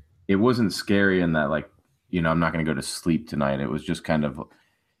it wasn't scary in that, like, you know, I'm not going to go to sleep tonight. It was just kind of,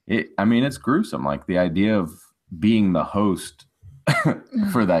 I mean, it's gruesome. Like the idea of being the host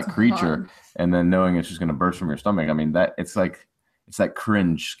for that creature and then knowing it's just going to burst from your stomach. I mean, it's that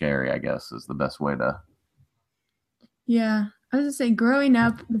cringe scary, I guess, is the best way to. Yeah. I was going to say, growing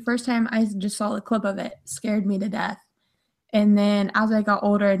up, the first time I just saw the clip of it scared me to death. And then as I got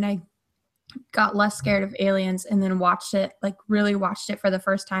older and I got less scared of aliens and then really watched it for the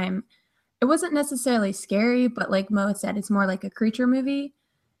first time, it wasn't necessarily scary, but like Mo said, it's more like a creature movie.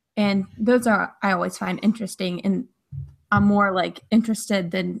 And those I always find interesting. And I'm more like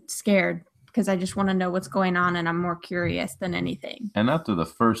interested than scared because I just want to know what's going on and I'm more curious than anything. And after the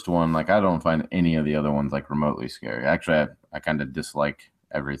first one, like I don't find any of the other ones like remotely scary. Actually, I kind of dislike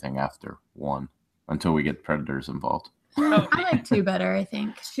everything after one until we get predators involved. I like 2 better, I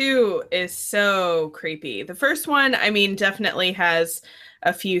think. 2 is so creepy. The first one, I mean, definitely has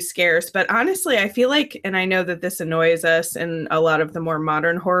a few scares, but honestly, I feel like, and I know that this annoys us in a lot of the more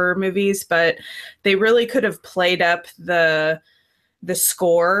modern horror movies, but they really could have played up the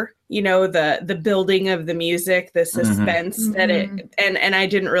score, you know, the building of the music, the suspense that it, and I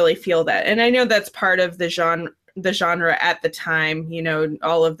didn't really feel that. And I know that's part of the genre at the time, you know,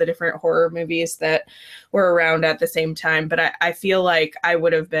 all of the different horror movies that were around at the same time. But I feel like I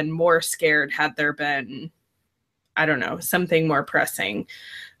would have been more scared had there been, I don't know, something more pressing.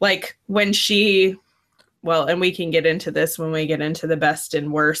 Like when and we can get into this when we get into the best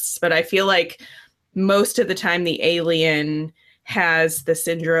and worsts, but I feel like most of the time the alien has the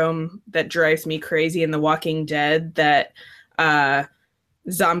syndrome that drives me crazy in The Walking Dead, that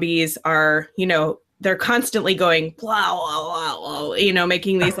zombies are, you know, they're constantly going blah, blah, blah, blah, you know,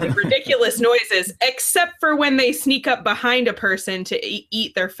 making these like ridiculous noises, except for when they sneak up behind a person to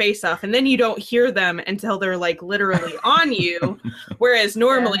eat their face off. And then you don't hear them until they're like literally on you. Whereas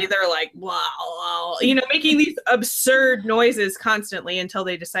normally they're like, blah, blah, you know, making these absurd noises constantly until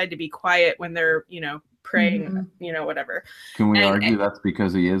they decide to be quiet when they're, you know, praying, you know, whatever. Can we argue that's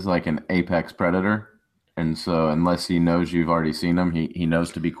because he is like an apex predator? And so unless he knows you've already seen him, he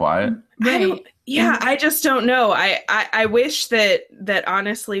knows to be quiet. Right. I just don't know. I wish that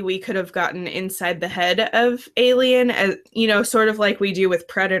honestly we could have gotten inside the head of Alien, as you know, sort of like we do with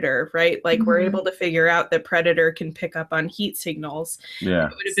Predator, right? Like we're able to figure out that Predator can pick up on heat signals. Yeah.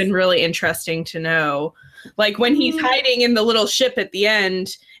 It would have been really interesting to know. Like when he's hiding in the little ship at the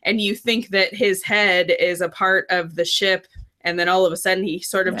end and you think that his head is a part of the ship, and then all of a sudden he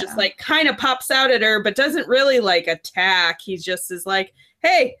sort of just like kind of pops out at her, but doesn't really like attack. He just is like,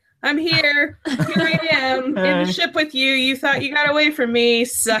 hey, I'm here. Here I am in the ship with you. You thought you got away from me,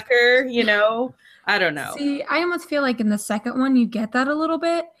 sucker. You know, I don't know. See, I almost feel like in the second one, you get that a little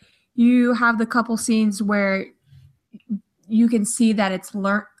bit. You have the couple scenes where you can see that it's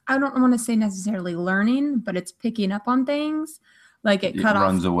I don't want to say necessarily learning, but it's picking up on things. Like it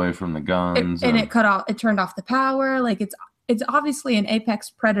runs away from the guns. It turned off the power. Like it's obviously an apex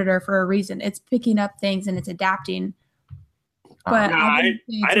predator for a reason. It's picking up things and it's adapting. But I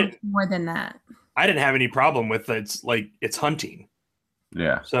didn't more than that. I didn't have any problem with it. It's like it's hunting.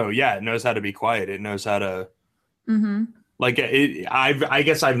 Yeah. So yeah, it knows how to be quiet. It knows how to. Like I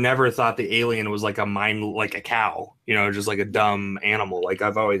guess I've never thought the alien was like like a cow. You know, just like a dumb animal. Like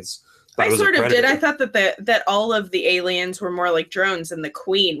I've always. I sort of did. I thought that all of the aliens were more like drones, and the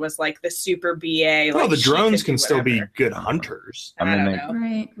queen was like the super BA. Well, the drones can still be good hunters. I don't know.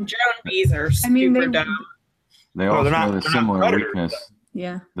 Right. Drone bees are super dumb. They also have a similar weakness.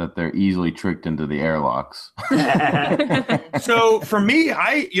 Yeah. That they're easily tricked into the airlocks. So for me,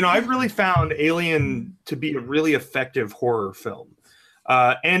 I've really found Alien to be a really effective horror film.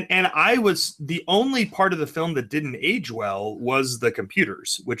 And I was the only part of the film that didn't age well was the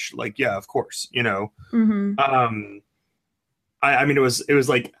computers, which like, yeah, of course, you know, I mean, it was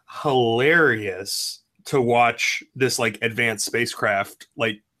like hilarious to watch this like advanced spacecraft,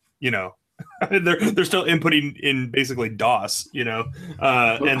 like, you know, they're still inputting in basically DOS, you know?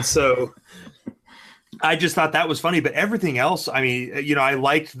 And so I just thought that was funny, but everything else, I mean, you know, I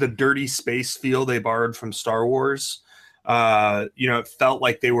liked the dirty space feel they borrowed from Star Wars. You know, it felt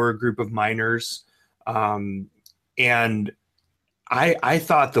like they were a group of miners. And I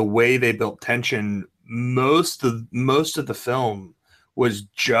thought the way they built tension, most of the film was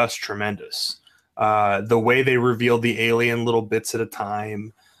just tremendous. The way they revealed the alien little bits at a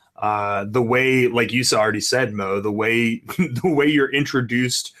time, the way, like you already said, Mo, the way you're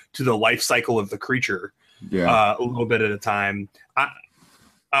introduced to the life cycle of the creature, a little bit at a time.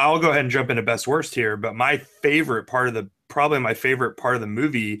 I'll go ahead and jump into best worst here, but my favorite part of the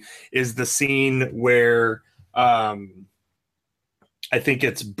movie is the scene where I think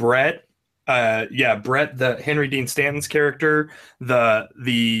it's Brett. Brett, the Henry Dean Stanton's character,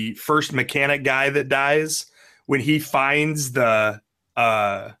 the first mechanic guy that dies, when he finds the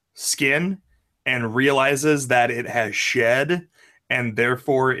skin and realizes that it has shed and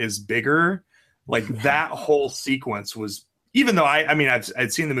therefore is bigger. Like that whole sequence was, even though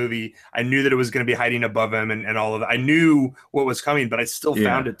I'd seen the movie, I knew that it was going to be hiding above him and all of that. I knew what was coming, but I still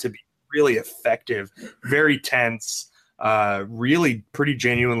found it to be really effective, very tense, really pretty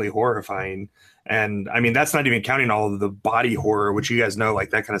genuinely horrifying. And I mean, that's not even counting all of the body horror, which you guys know, like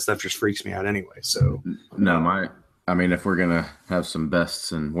that kind of stuff just freaks me out anyway. So no, I mean, if we're gonna have some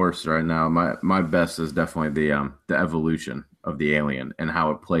bests and worsts right now, my best is definitely the evolution of the alien and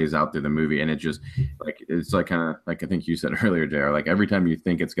how it plays out through the movie. And it just it's like kind of like I think you said earlier, JR, like every time you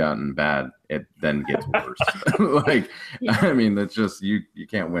think it's gotten bad, it then gets worse. I mean, that's just you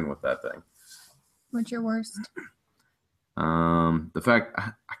can't win with that thing. What's your worst? The fact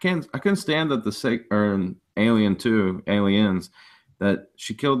I couldn't stand that Alien 2 Aliens, that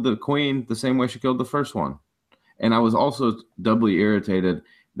she killed the queen the same way she killed the first one. And I was also doubly irritated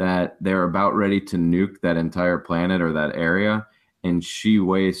that they're about ready to nuke that entire planet or that area, and she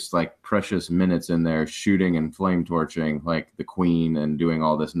wastes like precious minutes in there shooting and flame torching like the queen and doing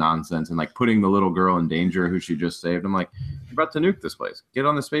all this nonsense and like putting the little girl in danger who she just saved. I'm like, you're about to nuke this place. Get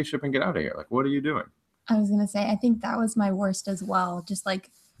on the spaceship and get out of here. Like, what are you doing? I was gonna say, I think that was my worst as well. Just like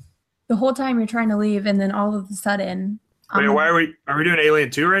the whole time you're trying to leave, and then all of a sudden. Wait, why are we doing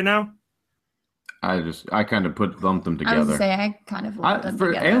Alien 2 right now? I kind of lumped them together. I was gonna say I kind of lumped them for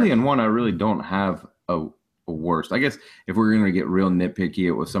together. Alien 1, I really don't have a worst. I guess if we're gonna get real nitpicky,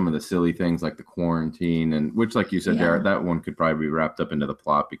 it was some of the silly things like the quarantine, and which, like you said, Jared, that one could probably be wrapped up into the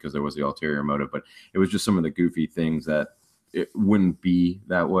plot because there was the ulterior motive. But it was just some of the goofy things that it wouldn't be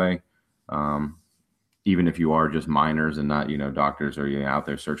that way. Even if you are just minors and not, doctors or out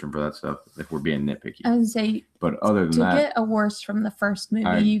there searching for that stuff, if we're being nitpicky. I would say, but other than that, to get a worst from the first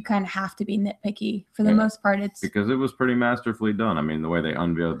movie, you kind of have to be nitpicky. For the most part, it's because it was pretty masterfully done. I mean, the way they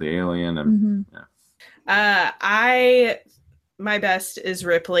unveiled the alien and my best is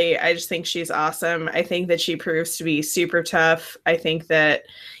Ripley. I just think she's awesome. I think that she proves to be super tough. I think that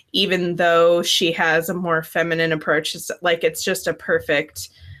even though she has a more feminine approach, it's just a perfect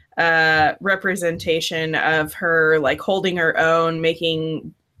representation of her, like holding her own,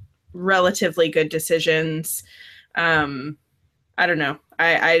 making relatively good decisions. I don't know.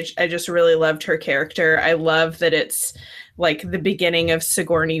 I just really loved her character. I love that it's like the beginning of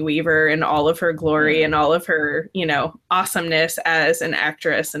Sigourney Weaver and all of her glory and all of her, awesomeness as an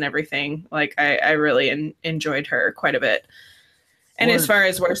actress and everything. Like I really enjoyed her quite a bit. And as far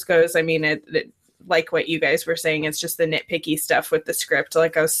as worst goes, I mean, it like what you guys were saying, it's just the nitpicky stuff with the script.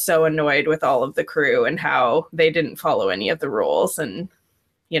 Like I was so annoyed with all of the crew and how they didn't follow any of the rules, and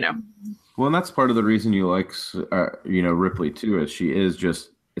Well, and that's part of the reason you like, Ripley too, is she is just.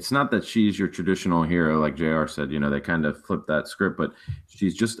 It's not that she's your traditional hero, like JR said. They kind of flipped that script, but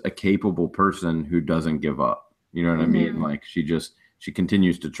she's just a capable person who doesn't give up. You know what I mean? Like she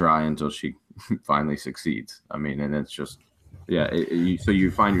continues to try until she finally succeeds. I mean, and it's just. Yeah, so you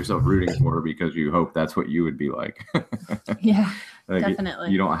find yourself rooting for her because you hope that's what you would be like. Yeah, like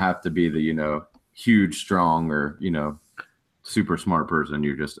definitely. You don't have to be the, huge, strong or, super smart person.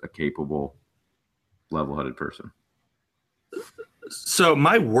 You're just a capable, level-headed person. So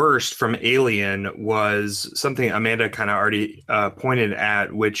my worst from Alien was something Amanda kind of already pointed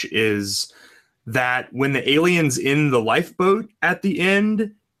at, which is that when the alien's in the lifeboat at the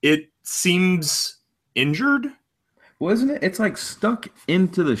end, it seems injured. Wasn't it? It's like stuck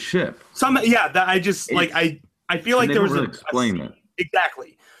into the ship. I just I feel like there was explain it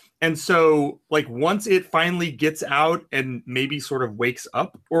exactly. And so like once it finally gets out and maybe sort of wakes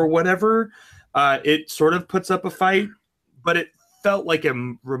up or whatever, it sort of puts up a fight, but it felt like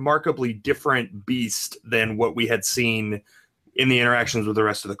a remarkably different beast than what we had seen in the interactions with the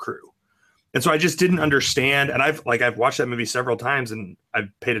rest of the crew. And so I just didn't understand. And I've watched that movie several times and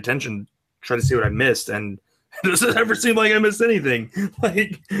I've paid attention, try to see what I missed, and it doesn't ever seem like I missed anything.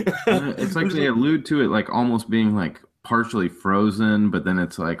 It's like they allude to it like almost being like partially frozen, but then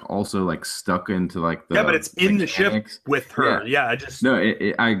it's like also like stuck into like the but it's in mechanics. The ship with her.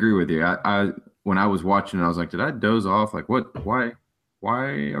 I agree with you. I when I was watching it, I was like, did I doze off? Like what? Why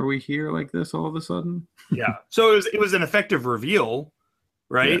are we here like this all of a sudden? Yeah. So it was an effective reveal.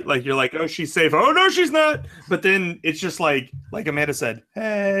 Right? Yeah. Like you're like, oh, she's safe. Oh no, she's not. But then it's just like Amanda said,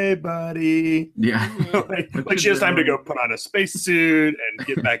 hey buddy. Yeah. like she has time to go put on a spacesuit and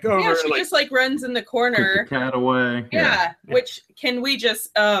get back over. Yeah, she just like runs in the corner. Put the cat away. Yeah. Which can we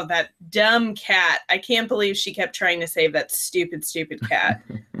just that dumb cat. I can't believe she kept trying to save that stupid cat.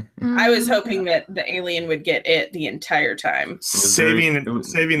 I was hoping that the alien would get it the entire time. Saving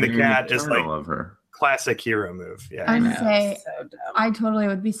the cat is like of her. Classic hero move. Yeah, I would say so dumb. I totally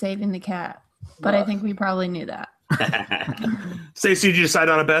would be saving the cat, but I think we probably knew that. Stacey, did you decide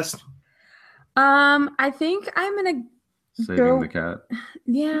on a best? I think I'm gonna saving the cat.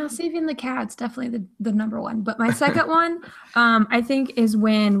 Yeah, saving the cat's definitely the number one. But my second one, I think, is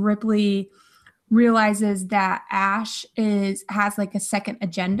when Ripley realizes that Ash has like a second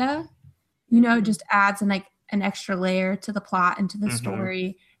agenda. Just adds an extra layer to the plot and to the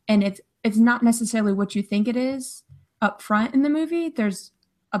story, and it's not necessarily what you think it is up front in the movie. There's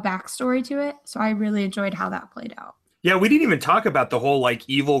a backstory to it. So I really enjoyed how that played out. Yeah, we didn't even talk about the whole like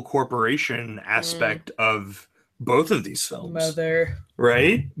evil corporation aspect of both of these films. Mother.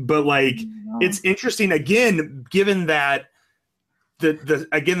 Right? But like it's interesting again, given that the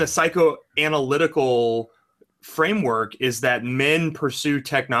psychoanalytical framework is that men pursue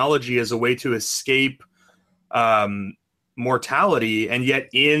technology as a way to escape mortality, and yet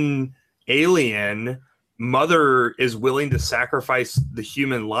in Alien, Mother is willing to sacrifice the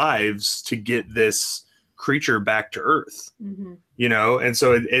human lives to get this creature back to Earth. Mm-hmm. You know, and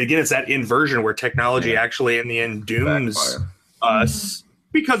so again, it's that inversion where technology actually in the end dooms us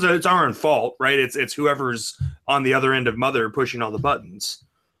because it's our own fault, right? It's whoever's on the other end of Mother pushing all the buttons.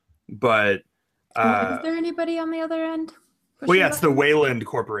 But is there anybody on the other end? Well, yeah, it's the Wayland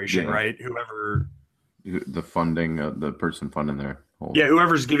Corporation, right? Whoever the funding, the person funding their whole. Yeah,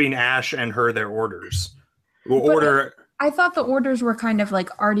 whoever's giving Ash and her their orders. I thought the orders were kind of like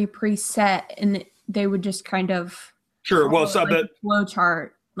already preset, and they would just kind of well, so like flow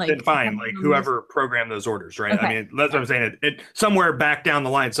chart. Like fine, like whoever programmed those orders, right? Okay. I mean, that's what I'm saying. It somewhere back down the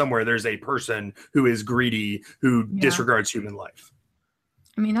line, somewhere there's a person who is greedy who disregards human life.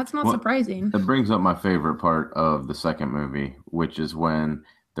 I mean, that's not surprising. It brings up my favorite part of the second movie, which is when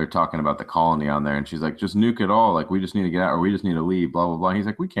they're talking about the colony on there, and she's like, "Just nuke it all. Like, we just need to get out, or we just need to leave." Blah blah blah. He's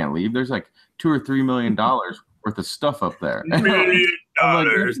like, "We can't leave. There's like $2 or $3 million worth of stuff up there." $1 million. I'm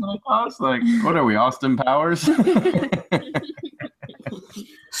like, "That's what it costs?" Like, what are we, Austin Powers?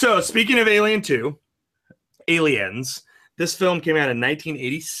 So, speaking of Alien 2, Aliens, this film came out in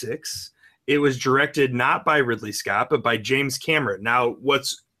 1986. It was directed not by Ridley Scott, but by James Cameron. Now,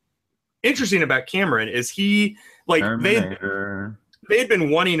 what's interesting about Cameron is he, like, they had been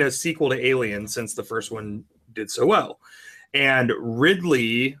wanting a sequel to Alien since the first one did so well. And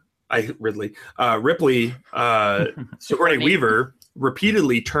Ripley, Sigourney Weaver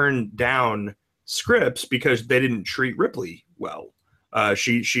repeatedly turned down scripts because they didn't treat Ripley well.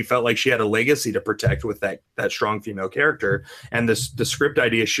 She felt like she had a legacy to protect with that strong female character, and the script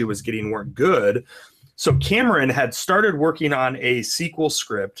ideas she was getting weren't good. So Cameron had started working on a sequel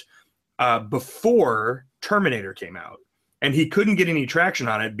script before Terminator came out, and he couldn't get any traction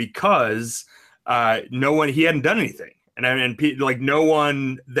on it because he hadn't done anything, and like no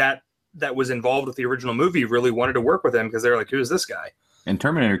one that was involved with the original movie really wanted to work with him because they're like, who's this guy? And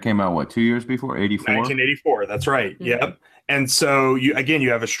Terminator came out, 2 years before? 84? 1984, that's right. Mm-hmm. Yep. And so you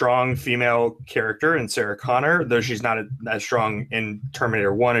have a strong female character in Sarah Connor, though she's not as strong in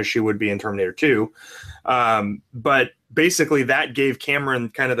Terminator 1 as she would be in Terminator 2. But basically that gave Cameron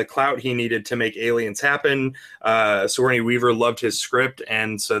kind of the clout he needed to make Aliens happen. Sigourney Weaver loved his script,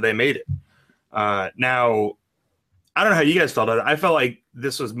 and so they made it. Now, I don't know how you guys felt about it. I felt like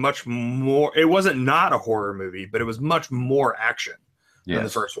this was much more, it wasn't not a horror movie, but it was much more action than the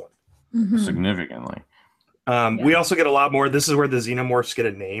first one. Mm-hmm. Significantly. We also get a lot more. This is where the xenomorphs get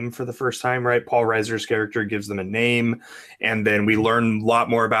a name for the first time, right? Paul Reiser's character gives them a name, and then we learn a lot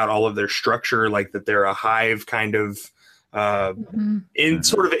more about all of their structure, like that they're a hive kind of in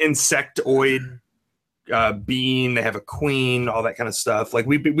sort of insectoid being. They have a queen, all that kind of stuff. Like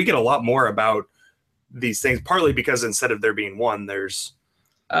we get a lot more about these things, partly because instead of there being one, there's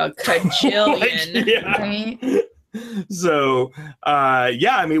a cajillion. Right? So,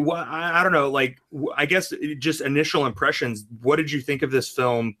 I mean, I don't know. Like, I guess just initial impressions. What did you think of this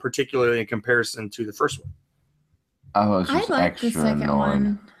film, particularly in comparison to the first one? I like the second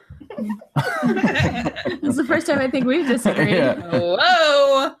one. This is the first time I think we've disagreed.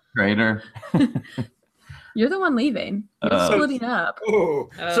 Whoa, Traitor. You're the one leaving. You're splitting up.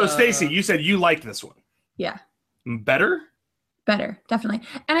 So, Stacy, you said you liked this one. Yeah. Better, definitely.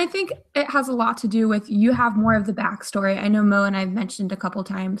 And I think it has a lot to do with you have more of the backstory. I know Mo and I've mentioned a couple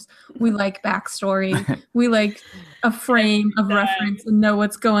times we like backstory. We like a frame of reference and know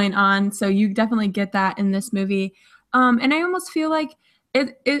what's going on. So you definitely get that in this movie. And I almost feel like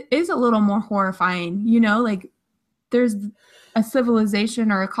it is a little more horrifying. You know, like there's a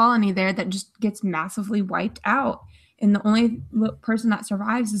civilization or a colony there that just gets massively wiped out. And the only person that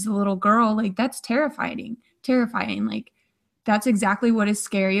survives is a little girl. Like that's terrifying. Like, that's exactly what is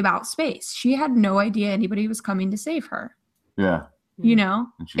scary about space. She had no idea anybody was coming to save her. Yeah. You know?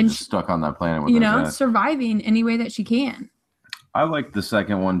 And she's just stuck on that planet with surviving any way that she can. I like the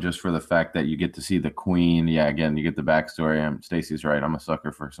second one just for the fact that you get to see the queen. Yeah, again, you get the backstory. Stacy's right. I'm a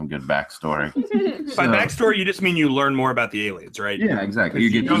sucker for some good backstory. By backstory, you just mean you learn more about the aliens, right? Yeah, exactly.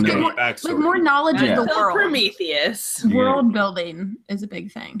 You get to know more backstory. Like more knowledge of the world. Prometheus. World building is a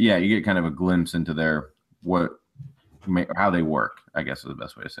big thing. Yeah, you get kind of a glimpse into how they work, I guess is the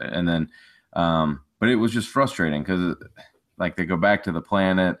best way to say it. And then, but it was just frustrating because, like they go back to the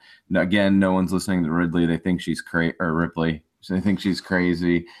planet. Again, no one's listening to Ridley. They think she's Ripley. So they think she's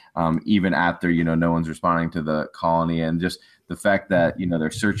crazy. Even after, no one's responding to the colony, and just the fact that, they're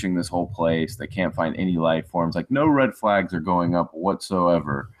searching this whole place. They can't find any life forms. Like no red flags are going up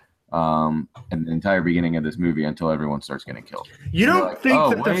whatsoever. In the entire beginning of this movie until everyone starts getting killed. You don't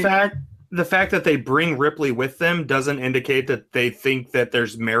think that the fact that they bring Ripley with them doesn't indicate that they think that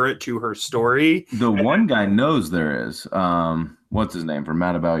there's merit to her story? The one guy knows there is. What's his name from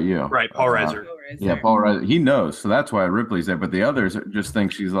Mad About You? Right, Paul Reiser. Yeah, Paul Reiser. He knows, so that's why Ripley's there. But the others just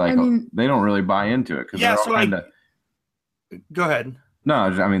think she's like, they don't really buy into it. Yeah, so go ahead. No,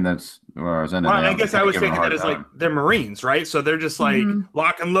 I mean, that's where I was ending. Well, I guess I was thinking that as like they're Marines, right? So they're just like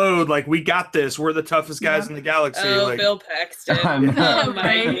lock and load, like we got this. We're the toughest guys in the galaxy. Oh, like, Bill Paxton. Oh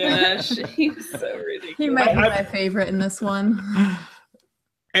my gosh, he's so ridiculous. He might be my favorite in this one.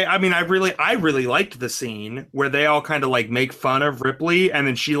 I mean, I really liked the scene where they all kind of like make fun of Ripley, and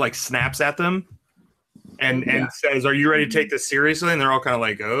then she like snaps at them and says, "Are you ready to take this seriously?" And they're all kind of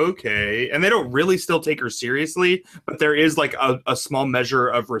like, "Okay." And they don't really still take her seriously, but there is like a small measure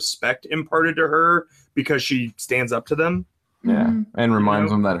of respect imparted to her because she stands up to them. Yeah, and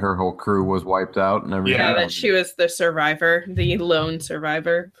reminds them that her whole crew was wiped out and everything. Yeah, that she was the survivor, the lone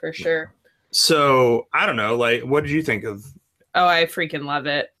survivor for sure. So I don't know, like, what did you think of? Oh, I freaking love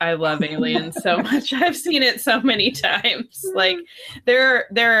it. I love Aliens so much. I've seen it so many times. Like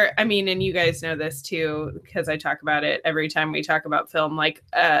there, I mean, and you guys know this too, because I talk about it every time we talk about film, like,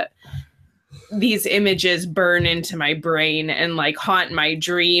 these images burn into my brain and like haunt my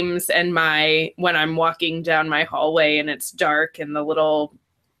dreams and when I'm walking down my hallway and it's dark and the little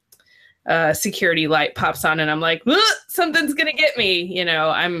security light pops on and I'm like, something's going to get me.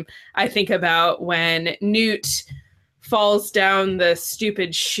 I think about when Newt falls down the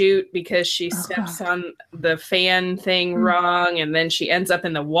stupid chute because she steps on the fan thing wrong, and then she ends up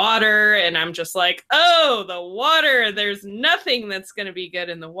in the water, and I'm just like, oh, the water, there's nothing that's going to be good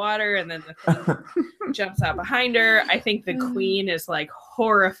in the water, and then the thing jumps out behind her. I think the queen is like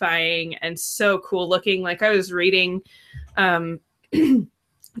horrifying and so cool looking. Like I was reading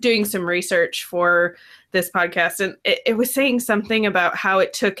doing some research for this podcast, and it was saying something about how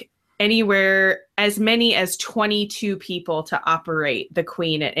it took anywhere as many as 22 people to operate the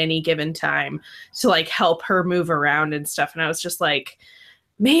queen at any given time to like help her move around and stuff. And I was just like,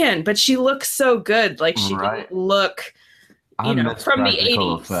 man, but she looks so good. Like she didn't look, from the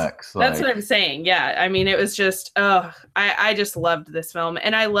 80s. Effects, like... That's what I'm saying. Yeah. I mean, it was just, I just loved this film.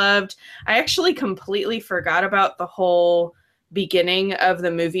 And I actually completely forgot about the whole beginning of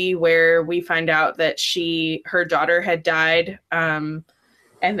the movie where we find out that her daughter had died,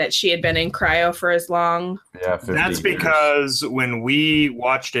 and that she had been in cryo for as long. Yeah, that's because when we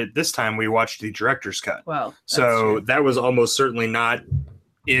watched it this time, we watched the director's cut. Well, so that was almost certainly not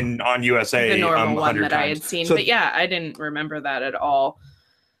on USA. The normal one that I had seen, but yeah, I didn't remember that at all.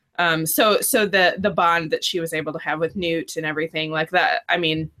 So the bond that she was able to have with Newt and everything like that. I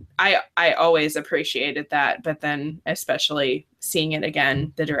mean, I always appreciated that, but then especially seeing it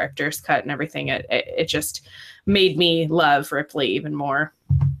again, the director's cut and everything, it just made me love Ripley even more.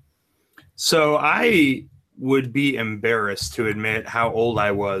 So I would be embarrassed to admit how old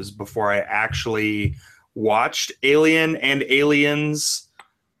I was before I actually watched Alien and Aliens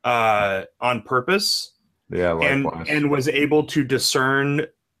on purpose. Yeah, likewise. And was able to discern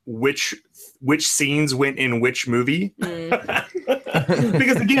which scenes went in which movie.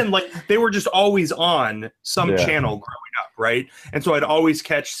 Because again, like they were just always on some channel growing up, right? And so I'd always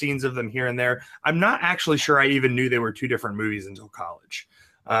catch scenes of them here and there. I'm not actually sure I even knew they were two different movies until college,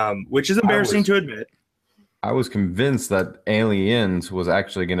 which is embarrassing to admit. I was convinced that Aliens was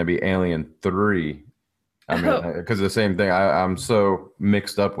actually going to be Alien 3. I mean, because the same thing. I'm so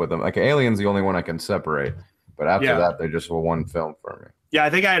mixed up with them. Like Alien's the only one I can separate, but after that, they just were one film for me. Yeah, I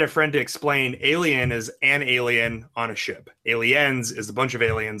think I had a friend to explain Alien is an alien on a ship. Aliens is a bunch of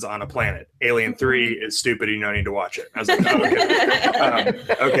aliens on a planet. Alien 3 is stupid. You don't need to watch it. I was like,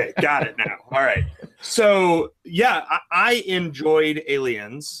 okay. Okay, got it now. All right. So, yeah, I enjoyed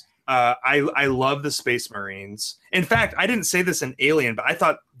Aliens. I love the Space Marines. In fact, I didn't say this in Alien, but I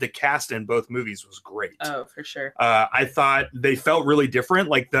thought the cast in both movies was great. Oh, for sure. I thought they felt really different.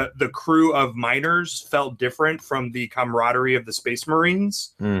 Like the crew of miners felt different from the camaraderie of the Space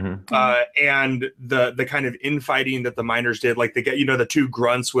Marines. Mm-hmm. And the kind of infighting that the miners did, like they get, the two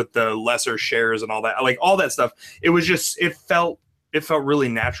grunts with the lesser shares and all that, like all that stuff. It was just, it felt really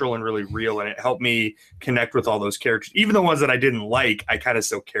natural and really real, and it helped me connect with all those characters. Even the ones that I didn't like, I kind of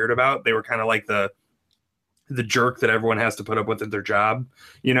still cared about. They were kind of like the jerk that everyone has to put up with at their job,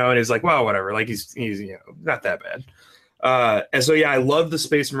 and it's like, well, whatever. Like he's not that bad. And so, yeah, I love the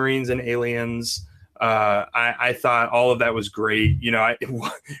Space Marines and Aliens. I thought all of that was great. You know, it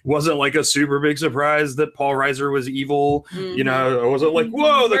wasn't like a super big surprise that Paul Reiser was evil. Mhm. You know, it wasn't like,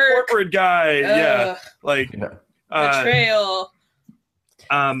 whoa, the Burke. corporate guy. Yeah, Ugh, like betrayal.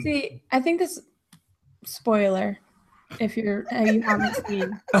 See, I think this spoiler. If you haven't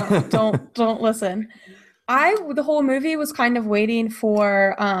seen, don't listen. The whole movie was kind of waiting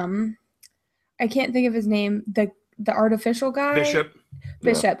for I can't think of his name, the artificial guy.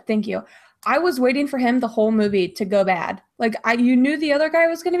 Bishop. Thank you. I was waiting for him the whole movie to go bad. Like you knew the other guy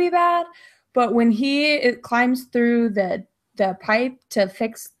was going to be bad, but when it climbs through the pipe to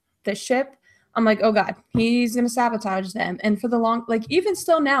fix the ship, I'm like, oh God, he's going to sabotage them. And for the long, like even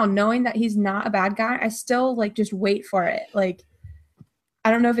still now, knowing that he's not a bad guy, I still like just wait for it. Like,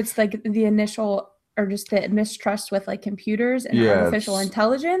 I don't know if it's like the initial or just the mistrust with like computers and artificial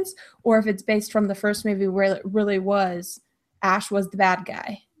intelligence, or if it's based from the first movie where it really was Ash was the bad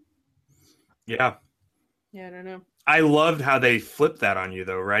guy. Yeah. Yeah, I don't know. I loved how they flipped that on you,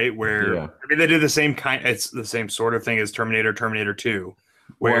 though, right? Where I mean, they did the same kind. It's the same sort of thing as Terminator 2,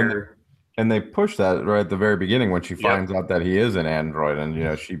 where and they push that right at the very beginning when she finds out that he is an android, and you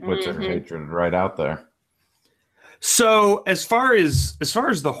know she puts her hatred right out there. So as far as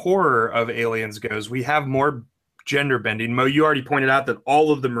the horror of Aliens goes, we have more gender bending. Mo, you already pointed out that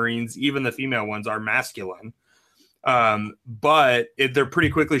all of the Marines, even the female ones, are masculine. But they're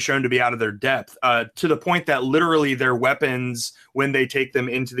pretty quickly shown to be out of their depth, to the point that literally their weapons, when they take them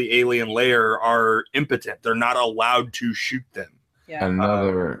into the alien lair, are impotent. They're not allowed to shoot them. Yeah.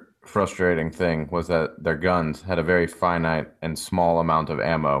 Another frustrating thing was that their guns had a very finite and small amount of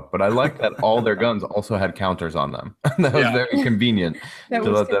ammo, but I like that all their guns also had counters on them. That was very convenient to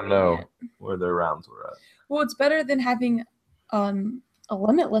let them know where their rounds were at. Well, it's better than having a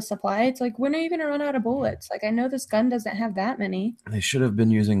limitless supply. It's like, when are you going to run out of bullets? Like, I know this gun doesn't have that many. They should have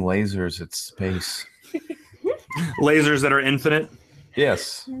been using lasers at space. Lasers that are infinite.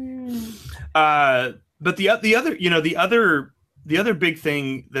 Yes. But the other big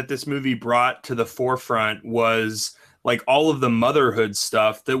thing that this movie brought to the forefront was like all of the motherhood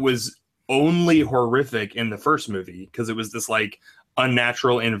stuff that was only horrific in the first movie, because it was this like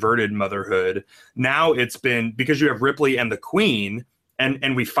unnatural inverted motherhood. Now it's been, because you have Ripley and the Queen,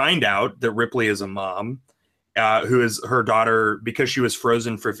 and we find out that Ripley is a mom, who is her daughter, because she was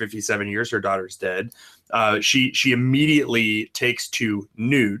frozen for 57 years, her daughter's dead. She immediately takes to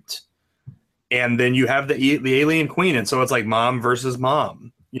Newt. And then you have the alien queen. And so it's like mom versus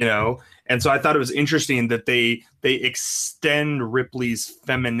mom, you know? And so I thought it was interesting that they extend Ripley's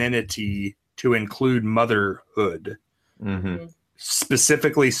femininity to include motherhood,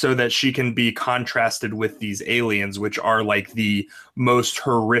 specifically so that she can be contrasted with these aliens, which are like the most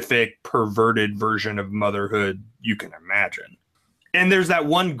horrific, perverted version of motherhood you can imagine. And there's that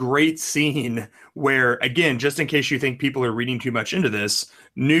one great scene where, again, just in case you think people are reading too much into this,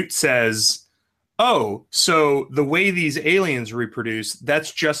 Newt says, oh, so the way these aliens reproduce,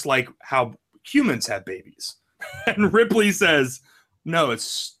 that's just like how humans have babies. And Ripley says, no,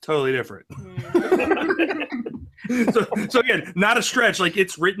 it's totally different. So again, not a stretch. Like,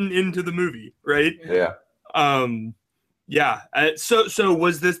 it's written into the movie, right? Yeah. Yeah. So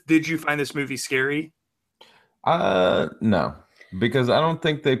was this? Did you find this movie scary? No, because I don't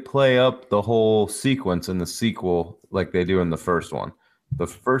think they play up the whole sequence in the sequel like they do in the first one. The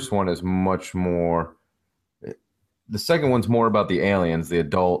first one is much more. The second one's more about the aliens, the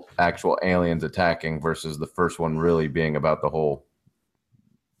adult actual aliens attacking, versus the first one really being about the whole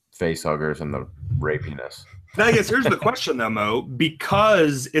face huggers and the rapiness. Now, I guess here's the question, though, Mo.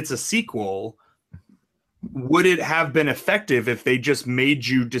 Because it's a sequel, would it have been effective if they just made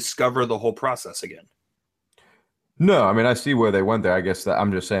you discover the whole process again? No, I mean, I see where they went there. I guess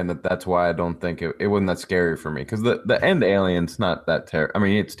I'm just saying that's why I don't think it wasn't that scary for me. Because the end alien's not that I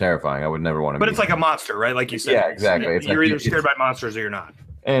mean, it's terrifying. I would never want to. But it's like a monster, right? Like you said. Yeah, exactly. It's you're like, either scared by monsters or you're not.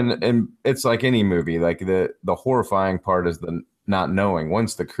 And it's like any movie. Like the horrifying part is the not knowing.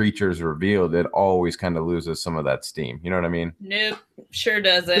 Once the creature's revealed, it always kind of loses some of that steam. You know what I mean? Nope, sure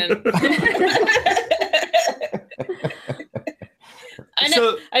doesn't. I know.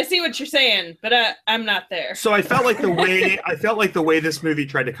 So, I see what you're saying, but I'm not there. So I felt like the way this movie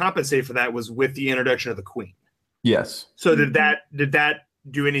tried to compensate for that was with the introduction of the Queen. Yes. So did that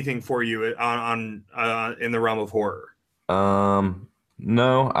do anything for you on in the realm of horror?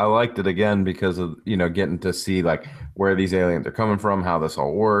 No, I liked it again because of, getting to see like where these aliens are coming from, how this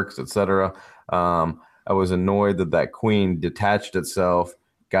all works, etc. I was annoyed that Queen detached itself,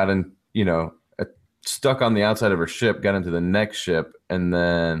 got in, stuck on the outside of her ship, got into the next ship, and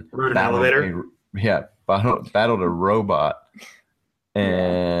then rode an elevator. by battled a robot,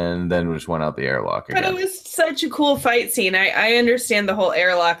 and then just went out the airlock again. But it was such a cool fight scene. I understand the whole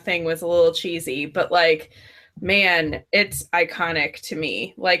airlock thing was a little cheesy, but like, man, it's iconic to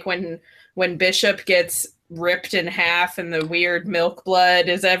me. Like when Bishop gets ripped in half and the weird milk blood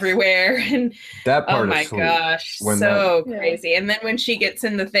is everywhere, and that part oh my is sweet. Gosh, When so crazy. And then when she gets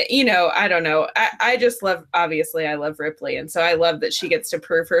in the thing, I don't know. I just love, obviously I love Ripley, and so I love that she gets to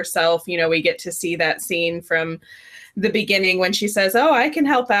prove herself. We get to see that scene from the beginning when she says, "Oh, I can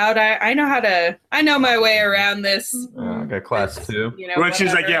help out. I know my way around this." I got class 2. When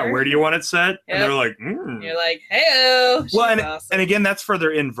she's like, "Yeah, where do you want it set?" Yep. And they're like, You're like, "Hey-o." Well, and again, that's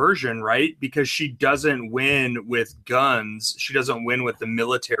further inversion, right? Because she doesn't win with guns. She doesn't win with the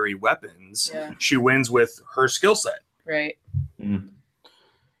military weapons. Yeah. She wins with her skill set. Right. Mm.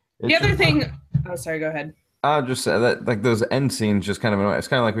 The other thing. Oh, sorry. Go ahead. I'll just say that, like, those end scenes just kind of annoying. It's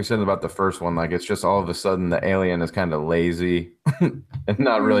kind of like we said about the first one. Like, it's just all of a sudden the alien is kind of lazy and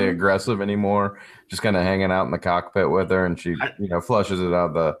not really aggressive anymore. Just kind of hanging out in the cockpit with her, and she, flushes it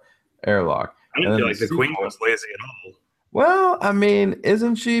out the airlock. I didn't feel like the Queen was lazy at all. Well, I mean,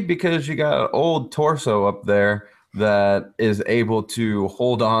 isn't she? Because you got an old torso up there that is able to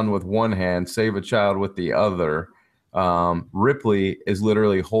hold on with one hand, save a child with the other. Ripley is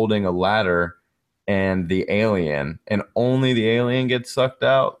literally holding a ladder and the alien, and only the alien gets sucked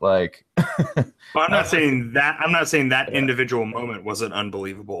out. Like, well, I'm not saying that individual moment wasn't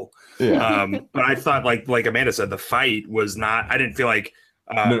unbelievable. Yeah. But I thought, like Amanda said, the fight was not. I didn't feel like,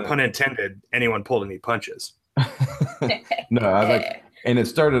 pun intended, anyone pulled any punches. No, and it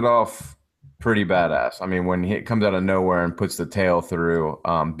started off pretty badass. I mean, when he comes out of nowhere and puts the tail through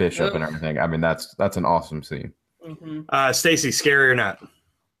Bishop and everything. I mean, that's an awesome scene. Mm-hmm. Stacy, scary or not?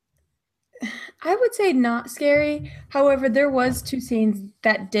 I would say not scary. However, there was 2 scenes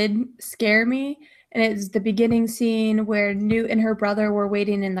that did scare me. And it's the beginning scene where Newt and her brother were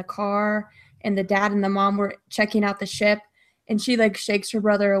waiting in the car, and the dad and the mom were checking out the ship. And she like shakes her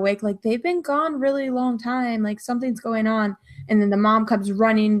brother awake, like, they've been gone really long time, like something's going on. And then the mom comes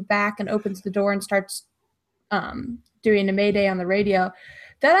running back and opens the door and starts doing a mayday on the radio.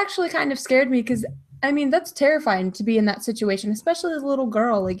 That actually kind of scared me, because I mean, that's terrifying to be in that situation, especially as a little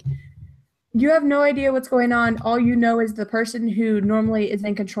girl. Like, you have no idea what's going on. All you know is the person who normally is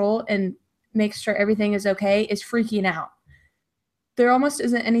in control and makes sure everything is okay is freaking out. There almost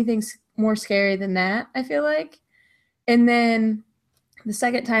isn't anything more scary than that, I feel like. And then the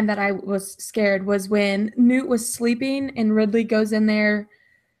second time that I was scared was when Newt was sleeping and Ridley goes in there.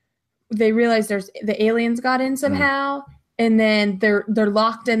 They realize the aliens got in somehow, and then they're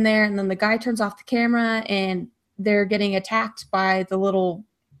locked in there, and then the guy turns off the camera and they're getting attacked by the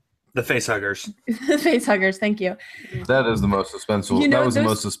face huggers. The face huggers, thank you. That is the most suspenseful. That was the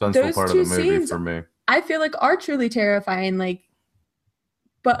most suspenseful part of the movie scenes, for me. I feel like are truly terrifying. Like,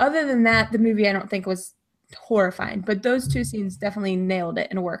 but other than that, the movie I don't think was horrifying. But those 2 scenes definitely nailed it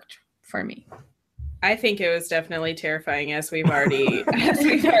and worked for me. I think it was definitely terrifying, as we've already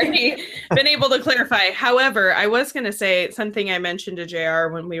been able to clarify. However, I was going to say something I mentioned to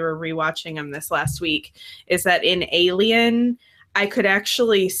JR when we were rewatching him this last week is that in Alien, I could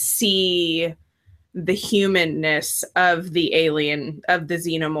actually see the humanness of the alien, of the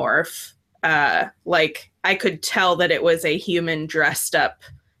xenomorph. Like, I could tell that it was a human dressed up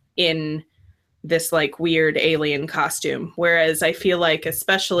in this like weird alien costume. Whereas I feel like,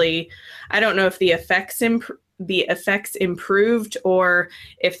 especially, I don't know if the effects improved or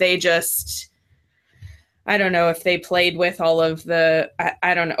if they just, I don't know if they played with all of the,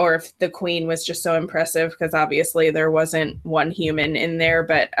 I don't know, or if the Queen was just so impressive, because obviously there wasn't one human in there,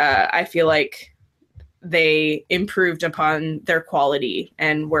 but I feel like they improved upon their quality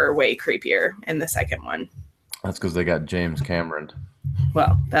and were way creepier in the second one. That's because they got James Cameron.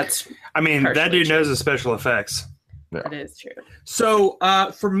 Well, that's, I mean, that dude knows the special effects. Yeah. that is true. So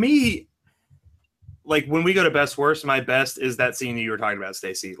for me, like when we go to best worst, my best is that scene that you were talking about,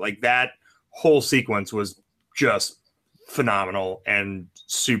 Stacey. Like that whole sequence was just phenomenal and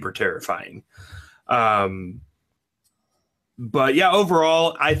super terrifying. But yeah,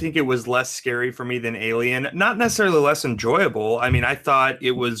 overall, I think it was less scary for me than Alien. Not necessarily less enjoyable. I mean, I thought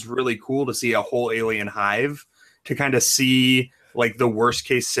it was really cool to see a whole alien hive, to kind of see like the worst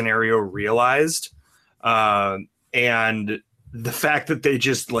case scenario realized. And the fact that they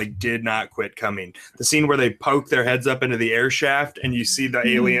just like did not quit coming. The scene where they poke their heads up into the air shaft and you see the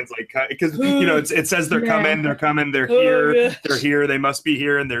aliens like, because you know it says they're coming, they're here, they're here, they must be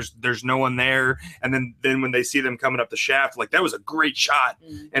here, and there's no one there. And then when they see them coming up the shaft, like that was a great shot,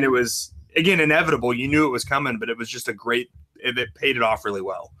 and it was again inevitable. You knew it was coming, but it was just it paid it off really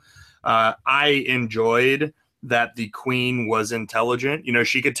well. I enjoyed that the queen was intelligent. You know,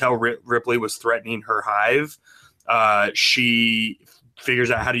 she could tell Ripley was threatening her hive. She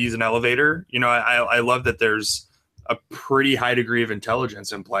figures out how to use an elevator. You know, I love that there's a pretty high degree of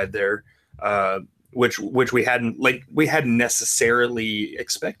intelligence implied there, which we hadn't necessarily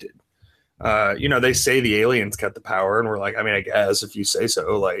expected. You know, they say the aliens cut the power, and we're like, I mean, I guess if you say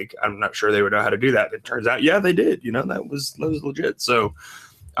so, like, I'm not sure they would know how to do that. It turns out, yeah, they did. You know, that was legit. So,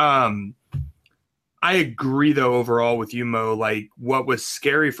 I agree though overall with you, Mo. Like, what was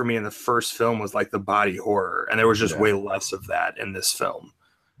scary for me in the first film was like the body horror, and there was just way less of that in this film.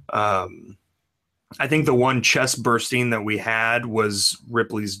 I think the one chest bursting that we had was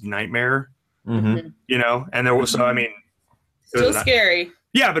Ripley's nightmare. Mm-hmm. You know, and there was I mean, still scary.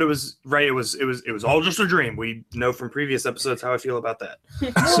 Yeah, but it was right. It was all just a dream. We know from previous episodes how I feel about that.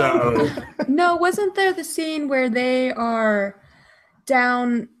 So no, wasn't there the scene where they are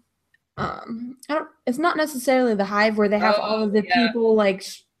down? It's not necessarily the hive where they have all of the people like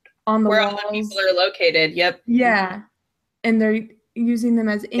on the where walls. All the people are located. Yep. Yeah, and they're using them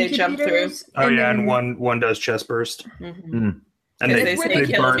as incubators. They jump through. Oh yeah, and one does chest burst. Mm-hmm. And they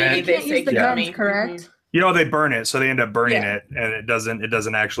burn it. They can't use the guns, correct? Mm-hmm. You know, they burn it, so they end up burning it, and it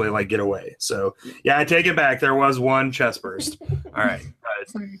doesn't actually like get away. So yeah, I take it back. There was one chest burst. All right.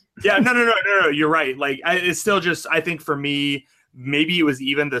 Yeah, no. You're right. Like, it's still just. I think for me, maybe it was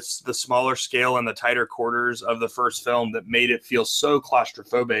even the smaller scale and the tighter quarters of the first film that made it feel so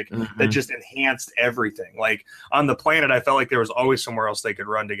claustrophobic that just enhanced everything. Like on the planet, I felt like there was always somewhere else they could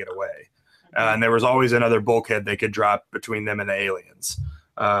run to get away, and there was always another bulkhead they could drop between them and the aliens.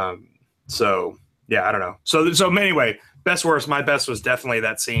 So. Yeah, I don't know. So anyway, best worst. My best was definitely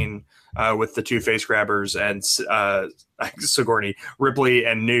that scene with the two face grabbers and Sigourney, Ripley,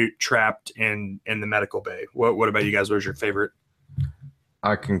 and Newt trapped in the medical bay. What about you guys? What was your favorite?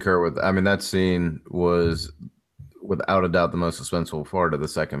 I concur with. I mean, that scene was without a doubt the most suspenseful part of the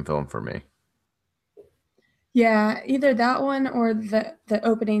second film for me. Yeah, either that one or the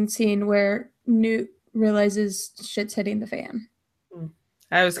opening scene where Newt realizes shit's hitting the fan.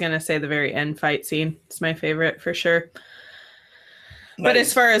 I was going to say the very end fight scene. It's my favorite for sure. But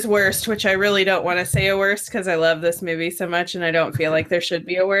as far as worst, which I really don't want to say a worst because I love this movie so much and I don't feel like there should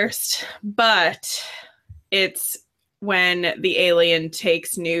be a worst. But it's when the alien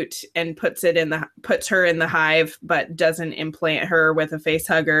takes Newt and puts her in the hive, but doesn't implant her with a face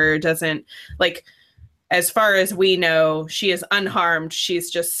hugger, doesn't like, as far as we know, she is unharmed. She's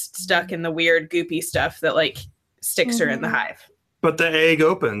just stuck in the weird goopy stuff that like sticks her in the hive. But the egg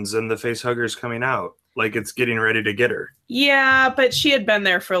opens and the face hugger's coming out. Like it's getting ready to get her. Yeah, but she had been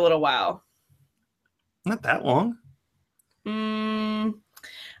there for a little while. Not that long. I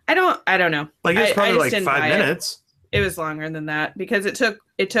don't know. Like it's probably like 5 minutes. It was longer than that because it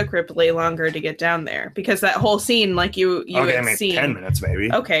took Ripley longer to get down there because that whole scene, like you had seen 10 minutes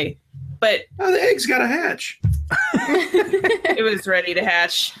maybe. Okay, but the egg's got to hatch. It was ready to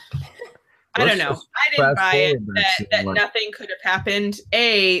hatch. I don't know. I didn't buy it that nothing could have happened.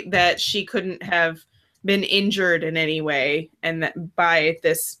 That she couldn't have been injured in any way, and that by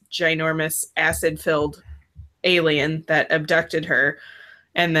this ginormous acid-filled alien that abducted her,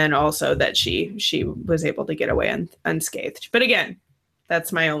 and then also that she was able to get away unscathed. But again,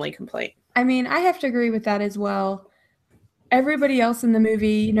 that's my only complaint. I mean, I have to agree with that as well. Everybody else in the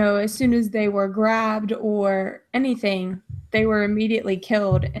movie, you know, as soon as they were grabbed or anything, they were immediately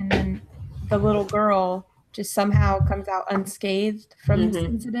killed, and then the little girl just somehow comes out unscathed from this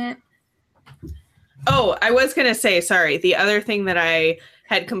incident. Oh, I was going to say, sorry, the other thing that I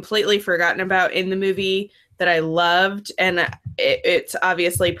had completely forgotten about in the movie that I loved, and it's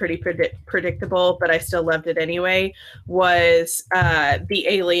obviously pretty predictable, but I still loved it anyway, was the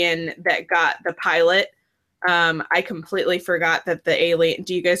alien that got the pilot. I completely forgot that the alien,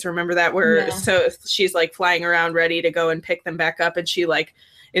 do you guys remember that? So she's like flying around ready to go and pick them back up, and she like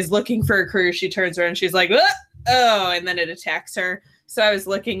is looking for a crew. She turns around and she's like, oh, and then it attacks her. So I was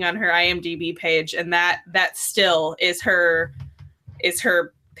looking on her IMDb page, and that still is her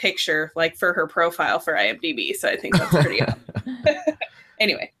picture, like for her profile for IMDb. So I think that's pretty good.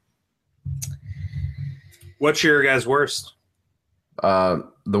 Anyway. What's your guys' worst? The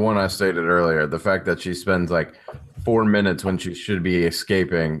one I stated earlier, the fact that she spends like 4 minutes when she should be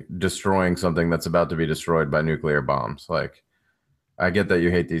escaping, destroying something that's about to be destroyed by nuclear bombs. Like, I get that you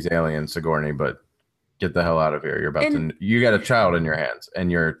hate these aliens, Sigourney, but get the hell out of here. You got a child in your hands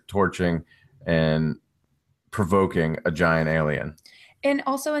and you're torching and provoking a giant alien. And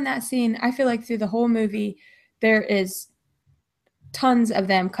also in that scene, I feel like through the whole movie, there is tons of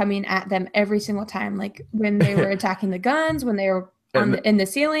them coming at them every single time. Like when they were attacking the guns, when they were in the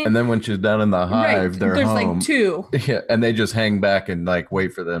ceiling. And then when she's down in the hive, they're there's home. like two. Yeah, and they just hang back and like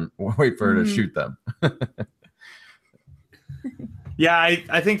wait for her to shoot them. Yeah,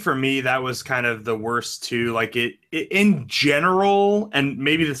 I think for me that was kind of the worst too. Like it in general, and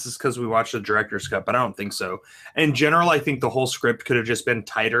maybe this is because we watched the director's cut, but I don't think so. In general, I think the whole script could have just been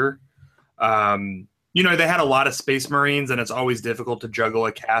tighter. You know, they had a lot of Space Marines, and it's always difficult to juggle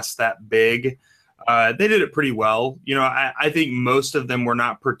a cast that big. They did it pretty well. You know, I think most of them were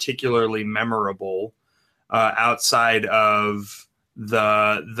not particularly memorable outside of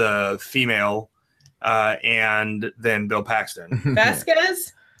the female. And then Bill Paxton.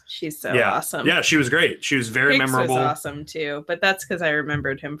 Vasquez, she's so awesome. Yeah, she was great. She was very Hicks memorable. was awesome too, but that's because I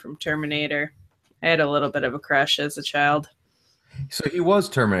remembered him from Terminator. I had a little bit of a crush as a child. So he was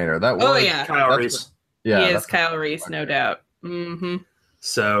Terminator. That was Kyle Reese. Yeah, he is Kyle Reese, no doubt. Mm-hmm.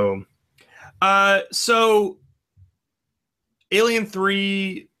 So Alien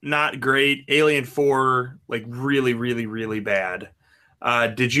 3, not great. Alien 4, like really, really, really bad.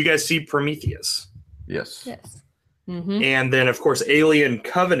 Did you guys see Prometheus? Yes. Mm-hmm. And then, of course, Alien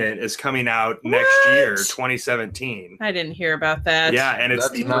Covenant is coming out next year, 2017. I didn't hear about that. Yeah, and it's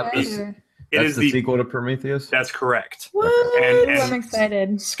the sequel to Prometheus? That's correct. What? And I'm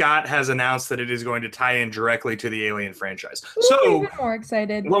excited. Scott has announced that it is going to tie in directly to the Alien franchise. Ooh, So even more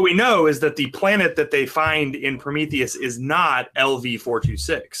excited. what we know is that the planet that they find in Prometheus is not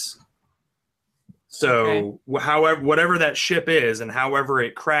LV-426. So however, whatever that ship is and however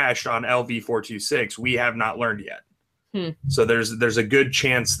it crashed on LV-426, we have not learned yet. So there's a good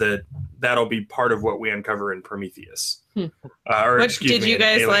chance that that'll be part of what we uncover in Prometheus. Did you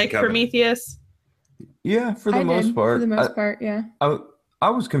guys like Prometheus? Yeah, for the most part. For the most part, yeah. I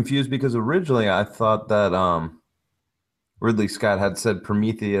was confused because originally I thought that Ridley Scott had said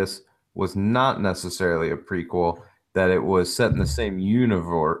Prometheus was not necessarily a prequel, that it was set in the same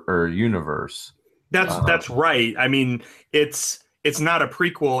universe. That's right. I mean, it's not a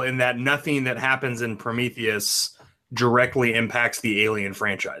prequel in that nothing that happens in Prometheus directly impacts the Alien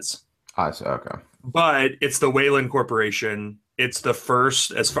franchise. I see. Okay. But it's the Weyland Corporation. It's the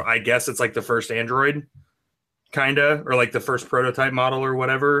first, I guess it's like the first android, kinda, or like the first prototype model or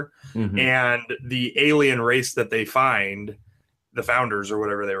whatever. Mm-hmm. And the alien race that they find, the founders or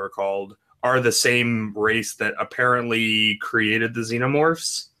whatever they were called, are the same race that apparently created the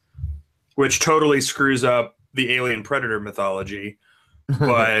xenomorphs, which totally screws up the Alien Predator mythology.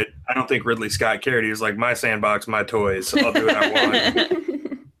 But I don't think Ridley Scott cared. He was like, my sandbox, my toys. I'll do what I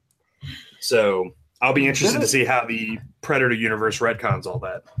want. So I'll be interested to see how the Predator universe retcons all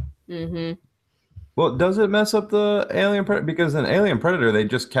that. Mm-hmm. Well, does it mess up the Alien Predator? Because in Alien Predator, they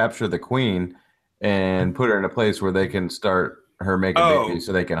just capture the queen and put her in a place where they can start her making babies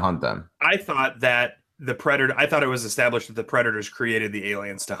so they can hunt them. I thought that it was established that the Predators created the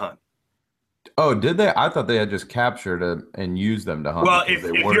aliens to hunt. Oh, did they? I thought they had just captured them and used them to hunt. Well, if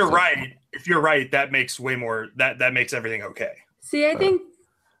you're right, that makes way more. That makes everything okay. See, I think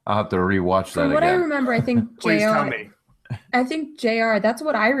I'll have to rewatch that. From what I remember, I think Please tell me. I think JR. That's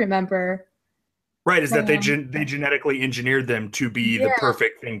what I remember. Right, is that they genetically engineered them to be the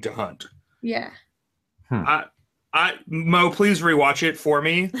perfect thing to hunt. Yeah. Mo, please rewatch it for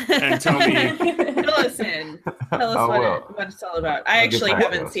me and tell me. Listen, tell us what it's all about. I actually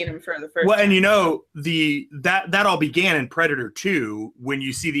haven't seen him for the first time. Well, and you know, that all began in Predator 2 when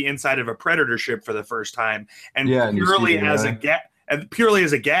you see the inside of a Predator ship for the first time, and purely as a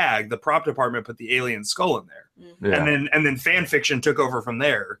gag, the prop department put the alien skull in there, and then fan fiction took over from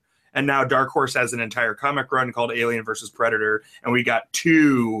there, and now Dark Horse has an entire comic run called Alien versus Predator, and we got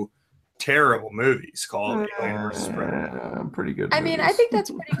 2 terrible movies called Alien versus Predator. Pretty good. I mean, I think that's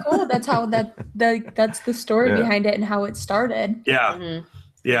pretty cool. That's how that's the story behind it and how it started. Yeah. Mm-hmm.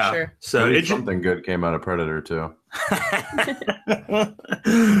 Yeah. Sure. So something good came out of Predator too.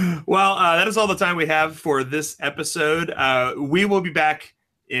 Well, that is all the time we have for this episode. We will be back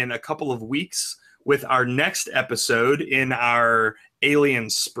in a couple of weeks with our next episode in our Alien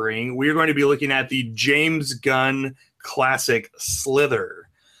Spring. We are going to be looking at the James Gunn classic Slither,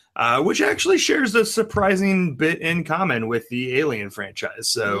 which actually shares a surprising bit in common with the Alien franchise.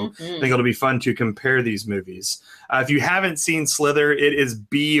 So I think it'll be fun to compare these movies. If you haven't seen Slither, it is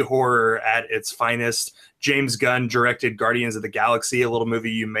B horror at its finest. James Gunn directed Guardians of the Galaxy, a little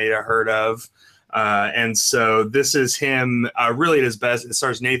movie you may have heard of. And so this is him really at his best. It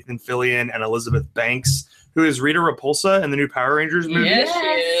stars Nathan Fillion and Elizabeth Banks, who is Rita Repulsa in the new Power Rangers movie. Yes, she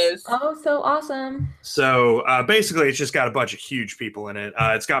is. Oh, so awesome. So basically, it's just got a bunch of huge people in it.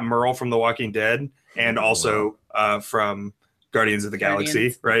 It's got Merle from The Walking Dead and also from Guardians of the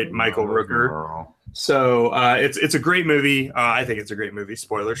Galaxy, right? Michael Rooker. So it's a great movie. I think it's a great movie.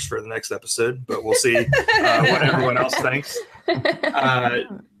 Spoilers for the next episode, but we'll see what everyone else thinks.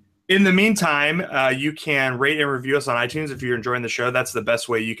 In the meantime, you can rate and review us on iTunes if you're enjoying the show. That's the best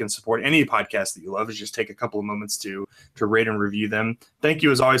way you can support any podcast that you love, is just take a couple of moments to rate and review them. Thank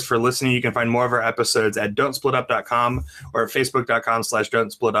you, as always, for listening. You can find more of our episodes at don'tsplitup.com or at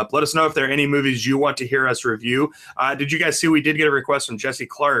facebook.com/don'tsplitup. Let us know if there are any movies you want to hear us review. Did you guys see we did get a request from Jesse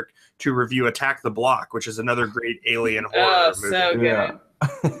Clark to review Attack the Block, which is another great alien horror movie. So good. Yeah.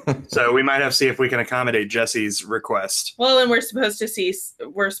 So we might have to see if we can accommodate Jesse's request. Well, and we're supposed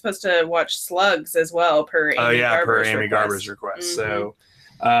to watch Slugs as well per Amy Garber's request.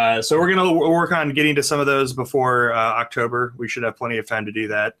 Mm-hmm. So we're gonna work on getting to some of those before October. We should have plenty of time to do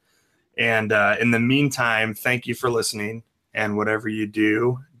that. And in the meantime, thank you for listening. And whatever you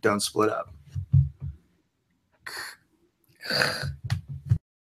do, don't split up.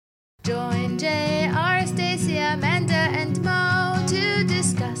 Join JR, Stacy, Amanda, and Mo to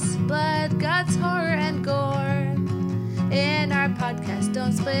discuss blood, guts, horror, and gore in our podcast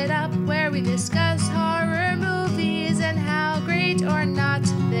Don't Split Up, where we discuss horror movies and how great or not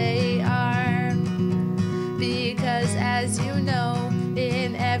they are. Because as you know,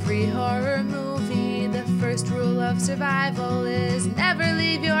 in every horror movie, the first rule of survival is never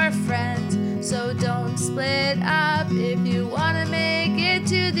leave your friends. So don't split up if you want to make it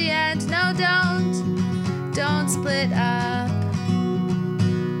to the end. No, don't split up.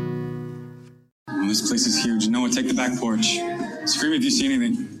 Oh, this place is huge. Noah, take the back porch. Scream if you see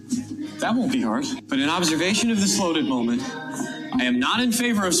anything. That won't be hard. But in observation of this loaded moment, I am not in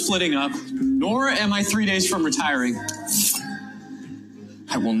favor of splitting up, nor am I 3 days from retiring.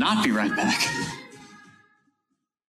 I will not be right back.